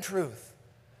and truth.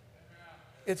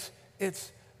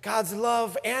 It's God's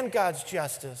love and God's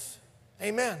justice.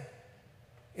 Amen.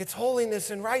 It's holiness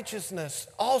and righteousness,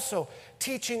 also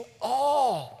teaching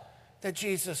all that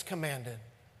Jesus commanded.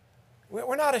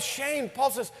 We're not ashamed.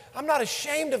 Paul says, I'm not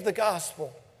ashamed of the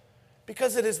gospel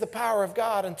because it is the power of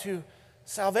God unto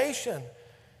salvation.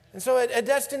 And so at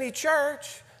Destiny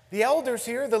Church, the elders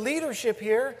here, the leadership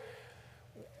here,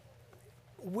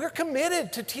 we're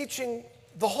committed to teaching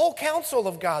the whole counsel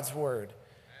of God's word.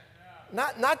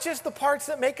 Not just the parts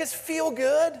that make us feel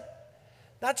good,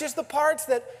 not just the parts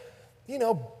that,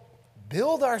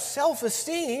 build our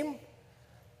self-esteem.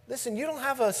 Listen, you don't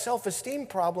have a self-esteem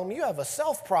problem, you have a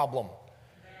self problem.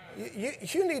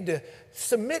 You need to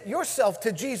submit yourself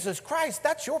to Jesus Christ.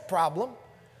 That's your problem.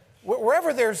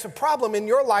 Wherever there's a problem in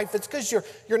your life, it's because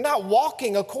you're not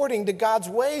walking according to God's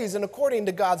ways and according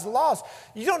to God's laws.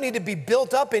 You don't need to be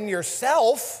built up in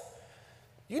yourself.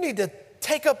 You need to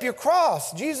take up your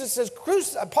cross. Jesus says,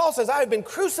 Paul says, I have been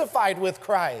crucified with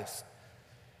Christ.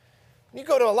 You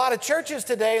go to a lot of churches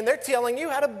today and they're telling you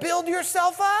how to build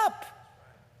yourself up.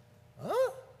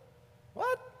 Huh?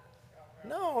 What?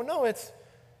 No,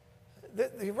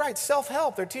 you're right,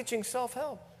 self-help. They're teaching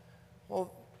self-help.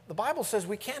 Well, the Bible says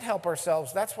we can't help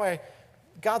ourselves. That's why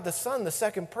God the Son, the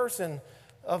second person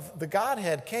of the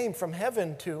Godhead, came from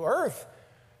heaven to earth,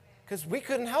 because we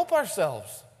couldn't help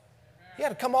ourselves. He had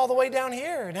to come all the way down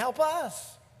here and help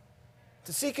us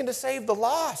to seek and to save the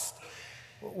lost.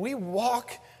 We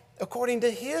walk according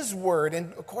to His word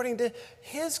and according to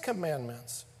His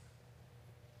commandments.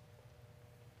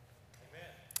 Amen.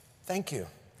 Thank you.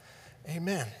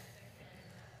 Amen.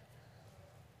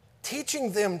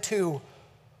 Teaching them to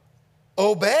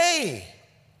obey,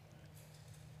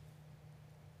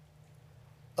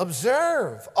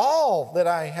 observe all that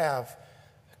I have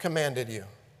commanded you.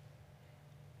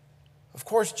 Of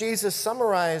course, Jesus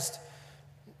summarized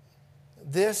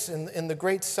this in the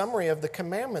great summary of the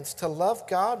commandments: to love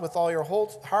God with all your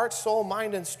whole heart, soul,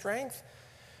 mind, and strength,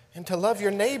 and to love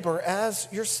your neighbor as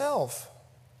yourself.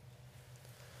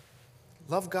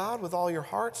 Love God with all your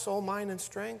heart, soul, mind, and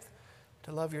strength,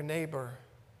 to love your neighbor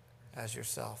as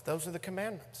yourself. Those are the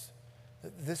commandments.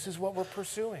 This is what we're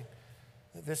pursuing.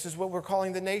 This is what we're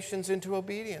calling the nations into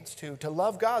obedience to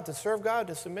love God, to serve God,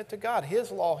 to submit to God,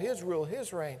 His law, His rule,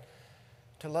 His reign,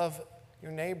 to love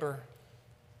your neighbor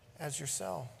as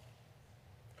yourself.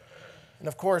 And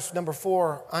of course, number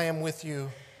 4, I am with you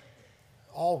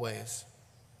always.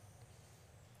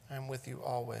 I am with you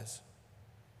always.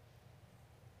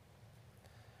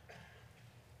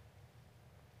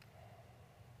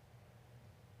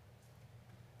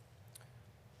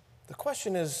 The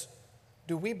question is,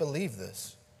 do we believe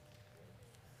this?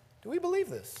 Do we believe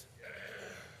this?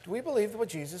 Do we believe what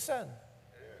Jesus said?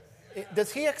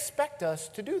 Does He expect us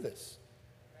to do this?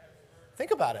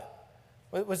 Think about it.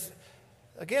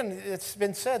 It's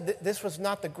been said that this was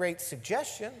not the great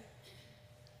suggestion.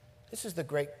 This is the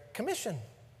Great Commission.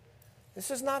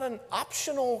 This is not an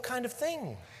optional kind of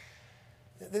thing.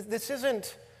 This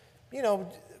isn't,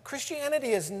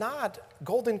 Christianity is not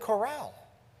Golden Corral.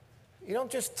 You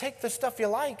don't just take the stuff you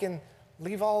like and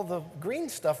leave all the green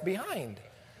stuff behind.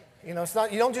 It's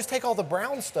not, you don't just take all the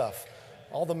brown stuff,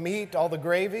 all the meat, all the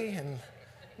gravy, and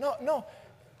no.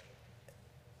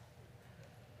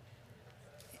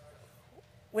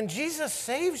 When Jesus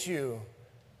saves you,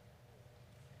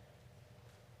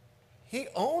 He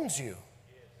owns you.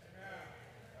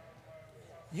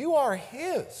 You are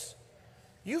His.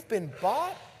 You've been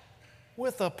bought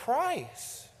with a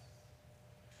price.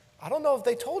 I don't know if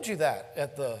they told you that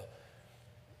at the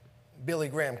Billy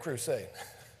Graham crusade.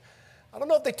 I don't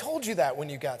know if they told you that when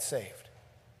you got saved.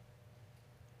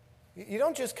 You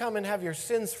don't just come and have your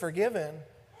sins forgiven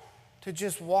to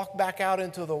just walk back out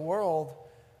into the world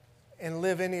and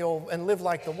live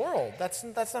like the world. That's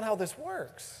not how this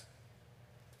works.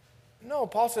 No,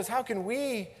 Paul says, how can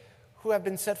we who have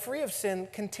been set free of sin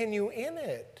continue in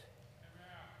it?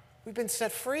 We've been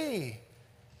set free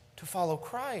to follow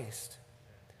Christ.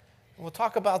 And we'll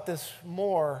talk about this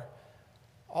more,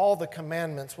 all the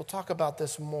commandments. We'll talk about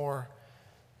this more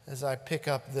as I pick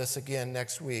up this again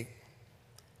next week.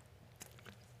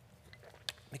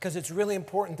 Because it's really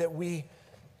important that we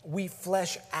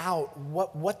flesh out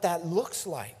what that looks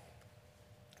like.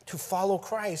 To follow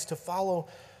Christ, to follow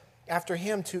after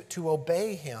Him, to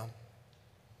obey Him.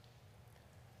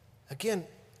 Again,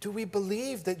 do we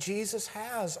believe that Jesus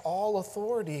has all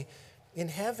authority in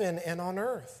heaven and on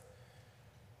earth?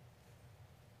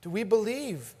 Do we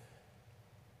believe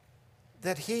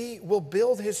that He will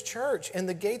build His church and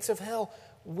the gates of hell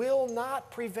will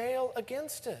not prevail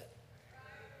against it?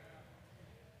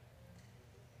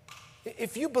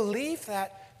 If you believe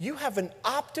that, you have an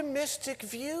optimistic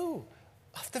view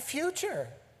of the future.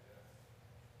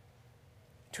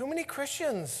 Too many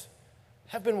Christians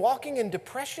have been walking in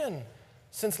depression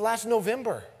since last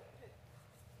November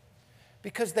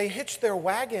because they hitched their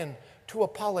wagon to a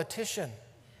politician.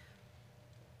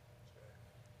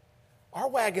 Our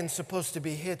wagon's supposed to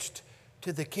be hitched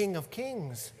to the King of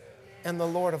Kings and the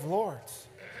Lord of Lords.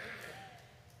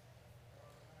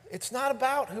 It's not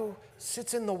about who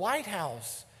sits in the White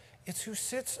House. It's who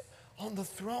sits on the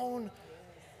throne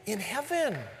in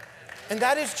heaven. And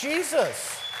that is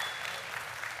Jesus.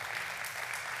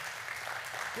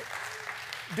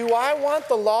 Do I want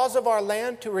the laws of our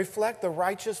land to reflect the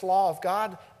righteous law of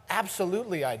God?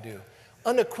 Absolutely I do.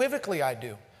 Unequivocally I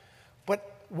do. But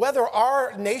whether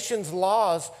our nation's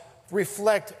laws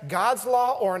reflect God's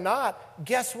law or not,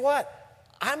 guess what?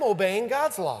 I'm obeying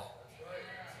God's law.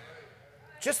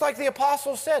 Just like the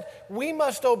apostles said, we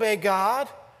must obey God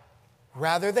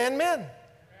rather than men.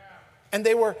 And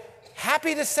they were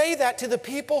happy to say that to the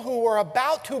people who were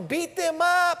about to beat them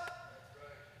up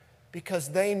because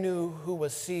they knew who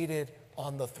was seated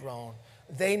on the throne.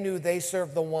 They knew they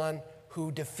served the one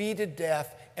who defeated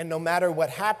death, and no matter what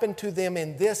happened to them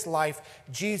in this life,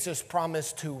 Jesus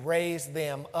promised to raise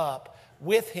them up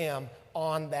with him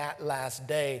on that last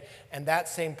day. And that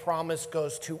same promise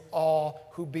goes to all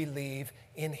who believe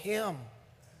in him.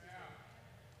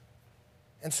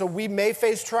 And so we may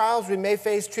face trials, we may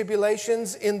face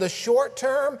tribulations in the short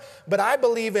term, but I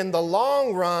believe in the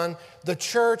long run, the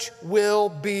church will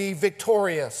be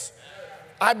victorious.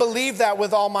 I believe that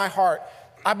with all my heart.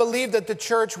 I believe that the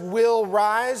church will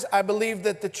rise. I believe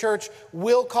that the church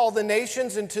will call the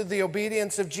nations into the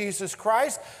obedience of Jesus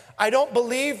Christ. I don't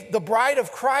believe the bride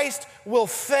of Christ will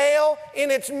fail in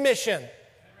its mission.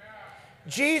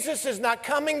 Jesus is not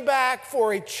coming back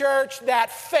for a church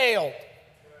that failed.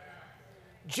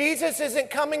 Jesus isn't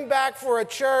coming back for a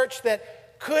church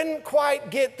that couldn't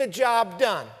quite get the job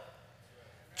done.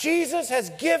 Jesus has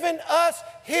given us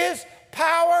his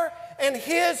power and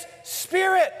his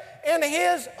spirit and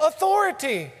his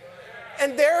authority.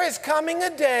 And there is coming a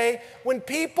day when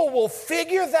people will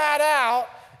figure that out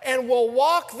and will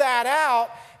walk that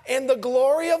out, and the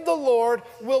glory of the Lord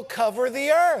will cover the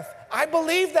earth. I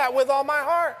believe that with all my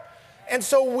heart. And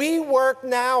so we work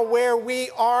now where we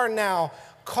are now,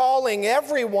 calling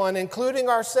everyone, including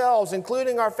ourselves,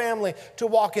 including our family, to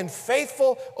walk in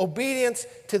faithful obedience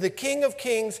to the King of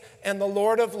Kings and the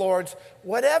Lord of Lords.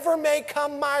 Whatever may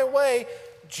come my way,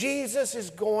 Jesus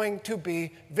is going to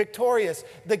be victorious.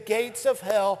 The gates of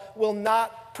hell will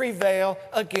not prevail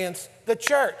against the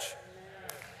church.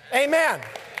 Amen.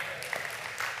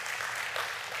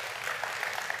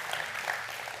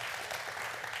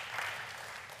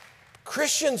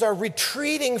 Christians are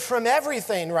retreating from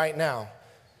everything right now.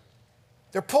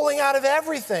 They're pulling out of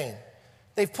everything.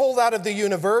 They've pulled out of the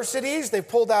universities. They've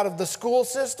pulled out of the school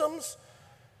systems.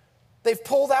 They've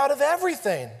pulled out of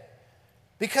everything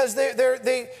because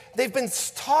they've been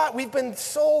taught, we've been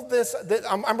sold this.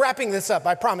 I'm wrapping this up.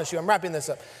 I promise you, I'm wrapping this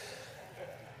up.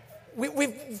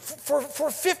 For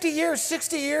 50 years,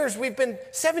 60 years,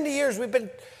 70 years, we've been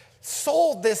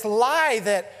sold this lie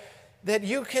that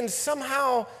you can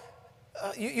somehow,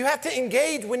 you have to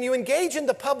engage. When you engage in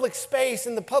the public space,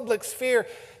 in the public sphere,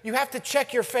 you have to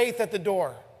check your faith at the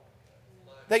door.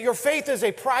 That your faith is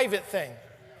a private thing.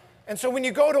 And so when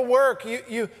you go to work,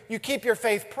 you keep your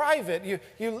faith private.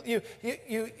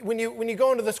 When you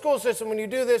go into the school system, when you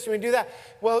do this, when you do that,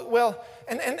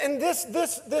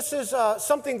 this is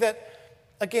something that,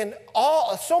 again,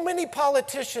 so many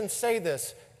politicians say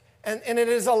this, and it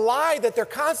is a lie that they're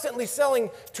constantly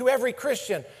selling to every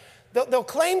Christian. They'll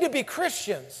claim to be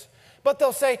Christians, but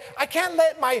they'll say, I can't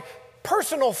let my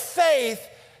personal faith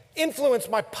influence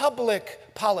my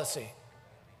public policy.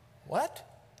 What?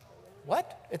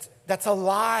 That's a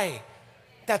lie.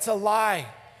 That's a lie.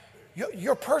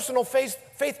 Your personal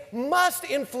faith must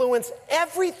influence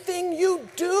everything you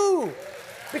do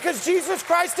because Jesus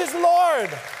Christ is Lord.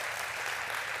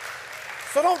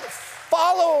 So don't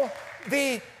follow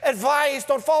the advice,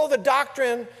 don't follow the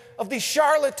doctrine of these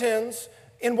charlatans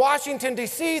in Washington,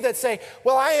 D.C. that say,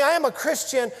 well, I am a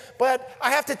Christian, but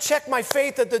I have to check my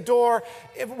faith at the door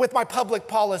with my public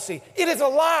policy. It is a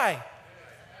lie.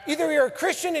 Either you're a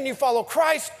Christian and you follow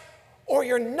Christ, or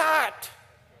you're not.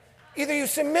 Either you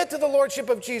submit to the lordship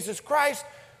of Jesus Christ,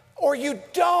 or you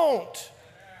don't.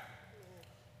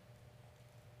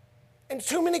 And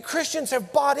too many Christians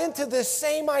have bought into this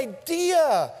same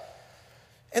idea.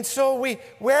 And so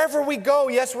wherever we go,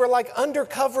 yes, we're like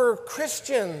undercover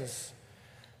Christians.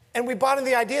 And we bought into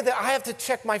the idea that I have to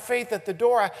check my faith at the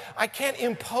door. I can't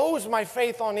impose my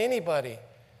faith on anybody.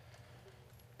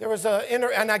 There was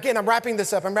and again, I'm wrapping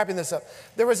this up.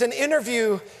 There was an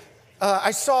interview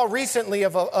I saw recently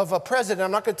of a president.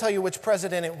 I'm not going to tell you which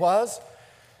president it was,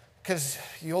 because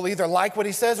you'll either like what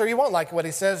he says or you won't like what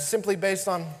he says simply based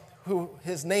on who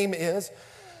his name is.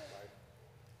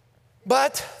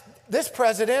 But this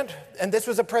president, and this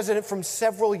was a president from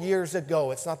several years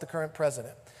ago, it's not the current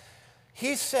president.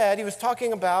 He said, he was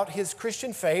talking about his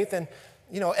Christian faith, and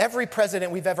every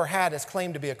president we've ever had has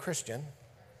claimed to be a Christian.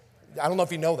 I don't know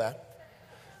if you know that.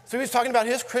 So he was talking about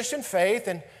his Christian faith,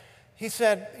 and he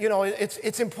said,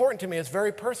 it's important to me, it's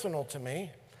very personal to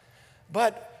me,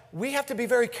 but we have to be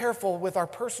very careful with our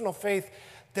personal faith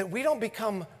that we don't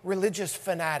become religious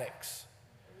fanatics,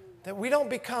 that we don't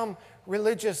become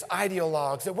religious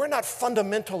ideologues, that we're not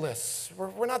fundamentalists,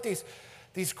 we're not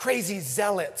these crazy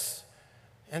zealots.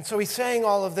 And so he's saying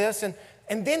all of this, and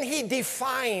then he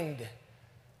defined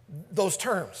those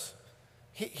terms.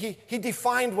 He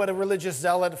defined what a religious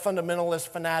zealot, fundamentalist,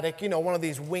 fanatic, one of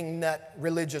these wingnut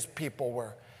religious people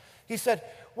were. He said,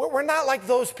 we're not like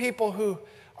those people who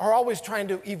are always trying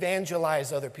to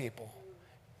evangelize other people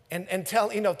and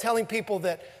telling people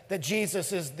that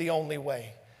Jesus is the only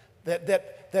way,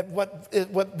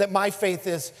 that my faith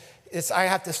is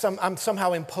I'm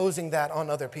somehow imposing that on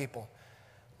other people.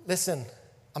 Listen,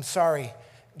 I'm sorry.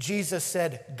 Jesus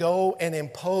said, go and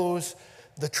impose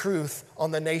the truth on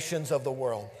the nations of the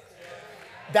world.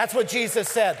 That's what Jesus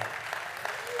said.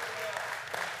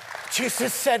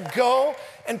 Jesus said, go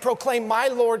and proclaim my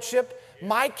lordship,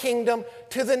 my kingdom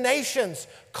to the nations.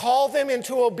 Call them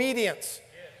into obedience.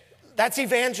 That's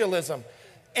evangelism.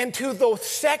 And to the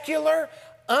secular,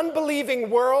 unbelieving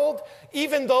world,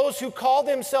 even those who call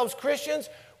themselves Christians,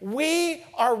 we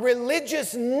are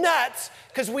religious nuts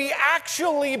because we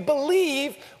actually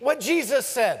believe what Jesus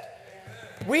said.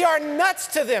 We are nuts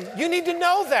to them. You need to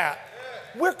know that.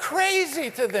 We're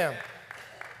crazy to them.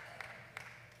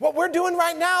 What we're doing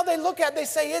right now, they look at, they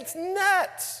say, it's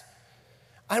nuts.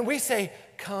 And we say,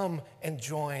 come and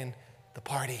join the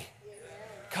party.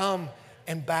 Come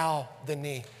and bow the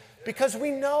knee. Because we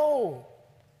know,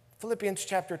 Philippians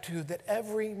chapter 2, that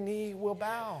every knee will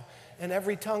bow and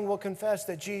every tongue will confess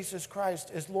that Jesus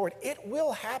Christ is Lord. It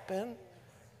will happen.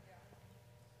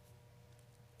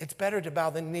 It's better to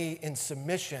bow the knee in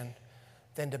submission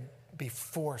than to be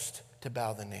forced to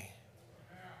bow the knee.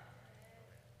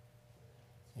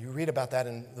 You read about that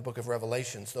in the book of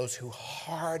Revelations, those who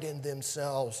harden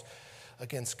themselves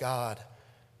against God.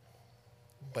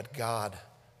 But God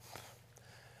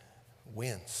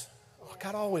wins.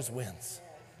 God always wins.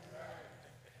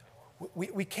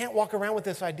 We can't walk around with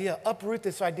this idea. Uproot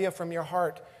this idea from your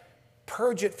heart.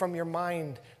 Purge it from your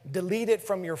mind. Delete it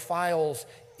from your files.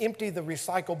 Empty the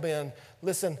recycle bin.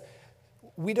 Listen,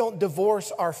 we don't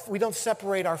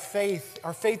separate our faith.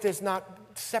 Our faith is not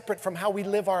separate from how we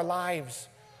live our lives.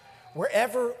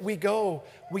 Wherever we go,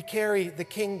 we carry the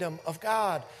kingdom of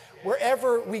God.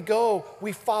 Wherever we go,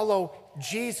 we follow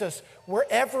Jesus.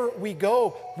 Wherever we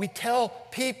go, we tell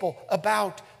people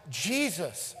about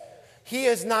Jesus. He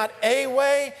is not a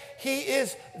way, he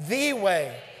is the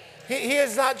way. He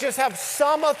does not just have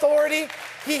some authority,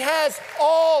 he has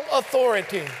all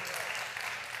authority.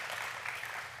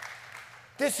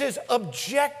 This is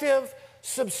objective,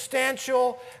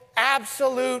 substantial,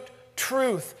 absolute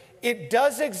truth. It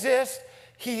does exist.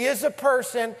 He is a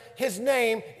person. His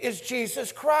name is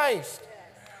Jesus Christ.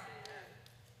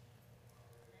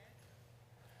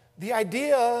 The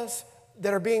ideas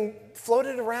that are being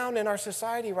floated around in our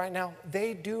society right now,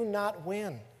 they do not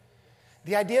win.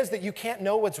 The idea is that you can't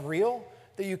know what's real,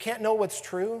 that you can't know what's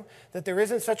true, that there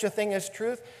isn't such a thing as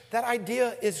truth, that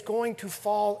idea is going to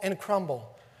fall and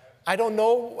crumble. I don't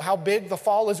know how big the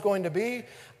fall is going to be.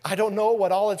 I don't know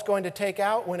what all it's going to take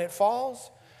out when it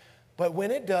falls. But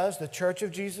when it does, the Church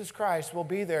of Jesus Christ will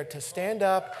be there to stand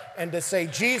up and to say,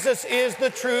 Jesus is the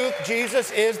truth,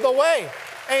 Jesus is the way.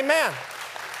 Amen.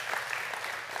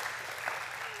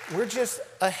 We're just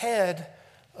ahead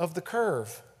of the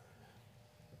curve.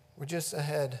 We're just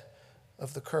ahead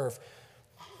of the curve.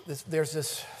 There's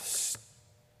this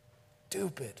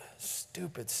stupid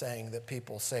saying that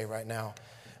people say right now.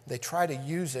 They try to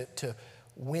use it to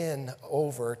win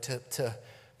over,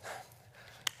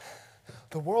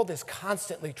 The world is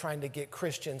constantly trying to get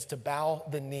Christians to bow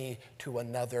the knee to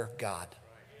another God.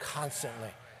 Constantly.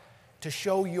 To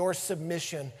show your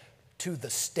submission to the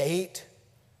state,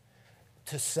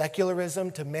 to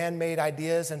secularism, to man-made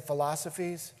ideas and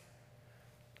philosophies.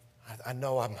 I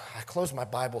know I closed my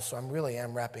Bible, so I really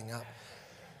am wrapping up.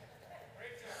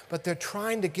 But they're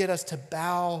trying to get us to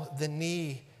bow the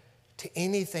knee to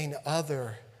anything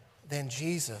other than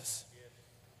Jesus.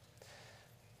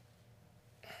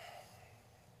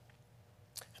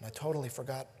 And I totally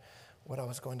forgot what I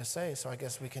was going to say, so I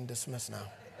guess we can dismiss now.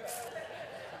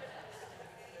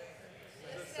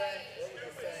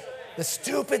 The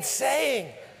stupid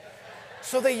saying.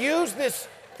 So they use this,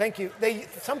 thank you,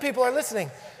 some people are listening.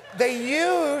 They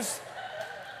use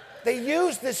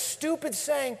this stupid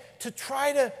saying to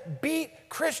try to beat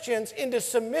Christians into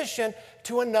submission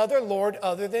to another Lord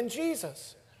other than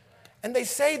Jesus. And they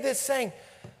say this saying,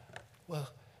 well,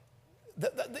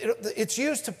 it's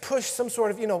used to push some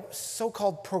sort of,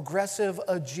 so-called progressive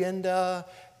agenda,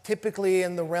 typically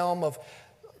in the realm of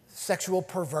sexual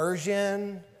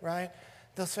perversion, right?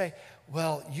 They'll say,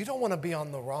 well, you don't want to be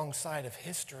on the wrong side of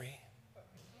history.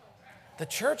 The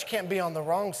church can't be on the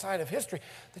wrong side of history.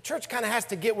 The church kind of has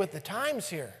to get with the times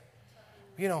here.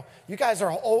 You guys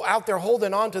are out there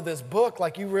holding on to this book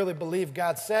like you really believe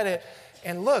God said it.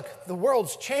 And look, the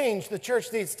world's changed. The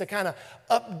church needs to kind of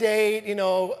update,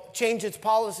 change its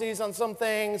policies on some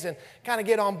things and kind of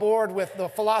get on board with the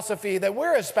philosophy that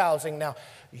we're espousing now.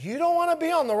 You don't want to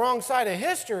be on the wrong side of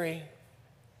history.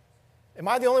 Am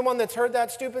I the only one that's heard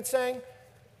that stupid saying?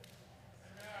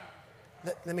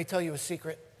 Let me tell you a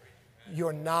secret.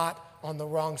 You're not on the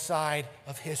wrong side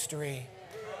of history.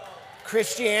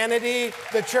 Christianity,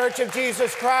 the Church of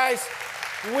Jesus Christ,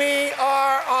 we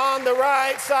are on the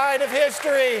right side of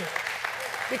history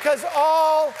because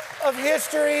all of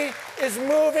history is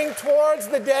moving towards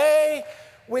the day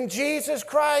when Jesus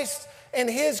Christ and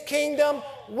his kingdom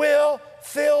will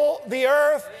fill the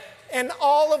earth, and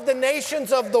all of the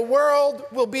nations of the world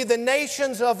will be the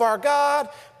nations of our God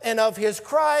and of his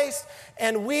Christ,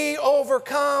 and we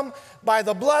overcome by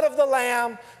the blood of the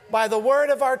Lamb, by the word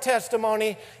of our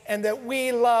testimony, and that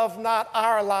we love not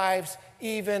our lives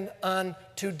even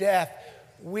unto death.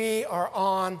 We are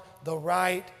on the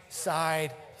right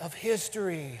side of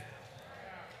history.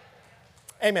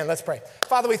 Amen. Let's pray.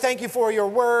 Father, we thank you for your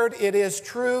word. It is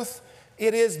truth.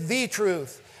 It is the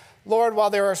truth. Lord, while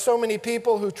there are so many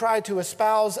people who try to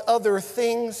espouse other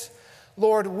things,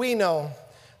 Lord, we know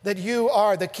that you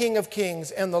are the King of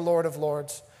Kings and the Lord of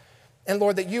Lords. And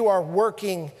Lord, that you are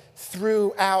working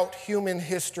throughout human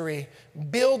history,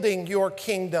 building your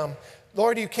kingdom.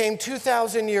 Lord, you came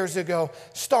 2,000 years ago,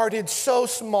 started so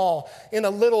small in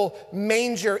a little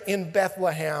manger in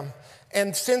Bethlehem.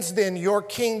 And since then, your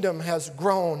kingdom has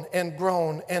grown and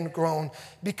grown and grown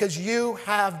because you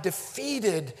have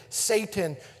defeated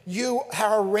Satan. You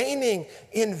are reigning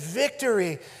in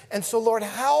victory. And so, Lord,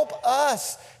 help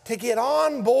us to get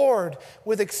on board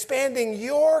with expanding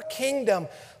your kingdom,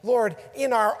 Lord,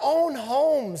 in our own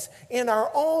homes, in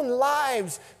our own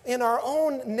lives, in our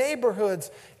own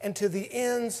neighborhoods, and to the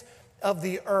ends of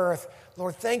the earth.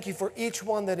 Lord, thank you for each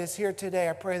one that is here today.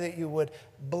 I pray that you would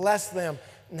bless them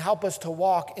and help us to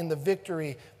walk in the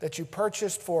victory that you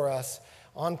purchased for us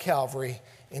on Calvary.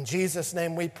 In Jesus'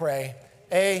 name we pray.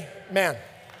 Amen.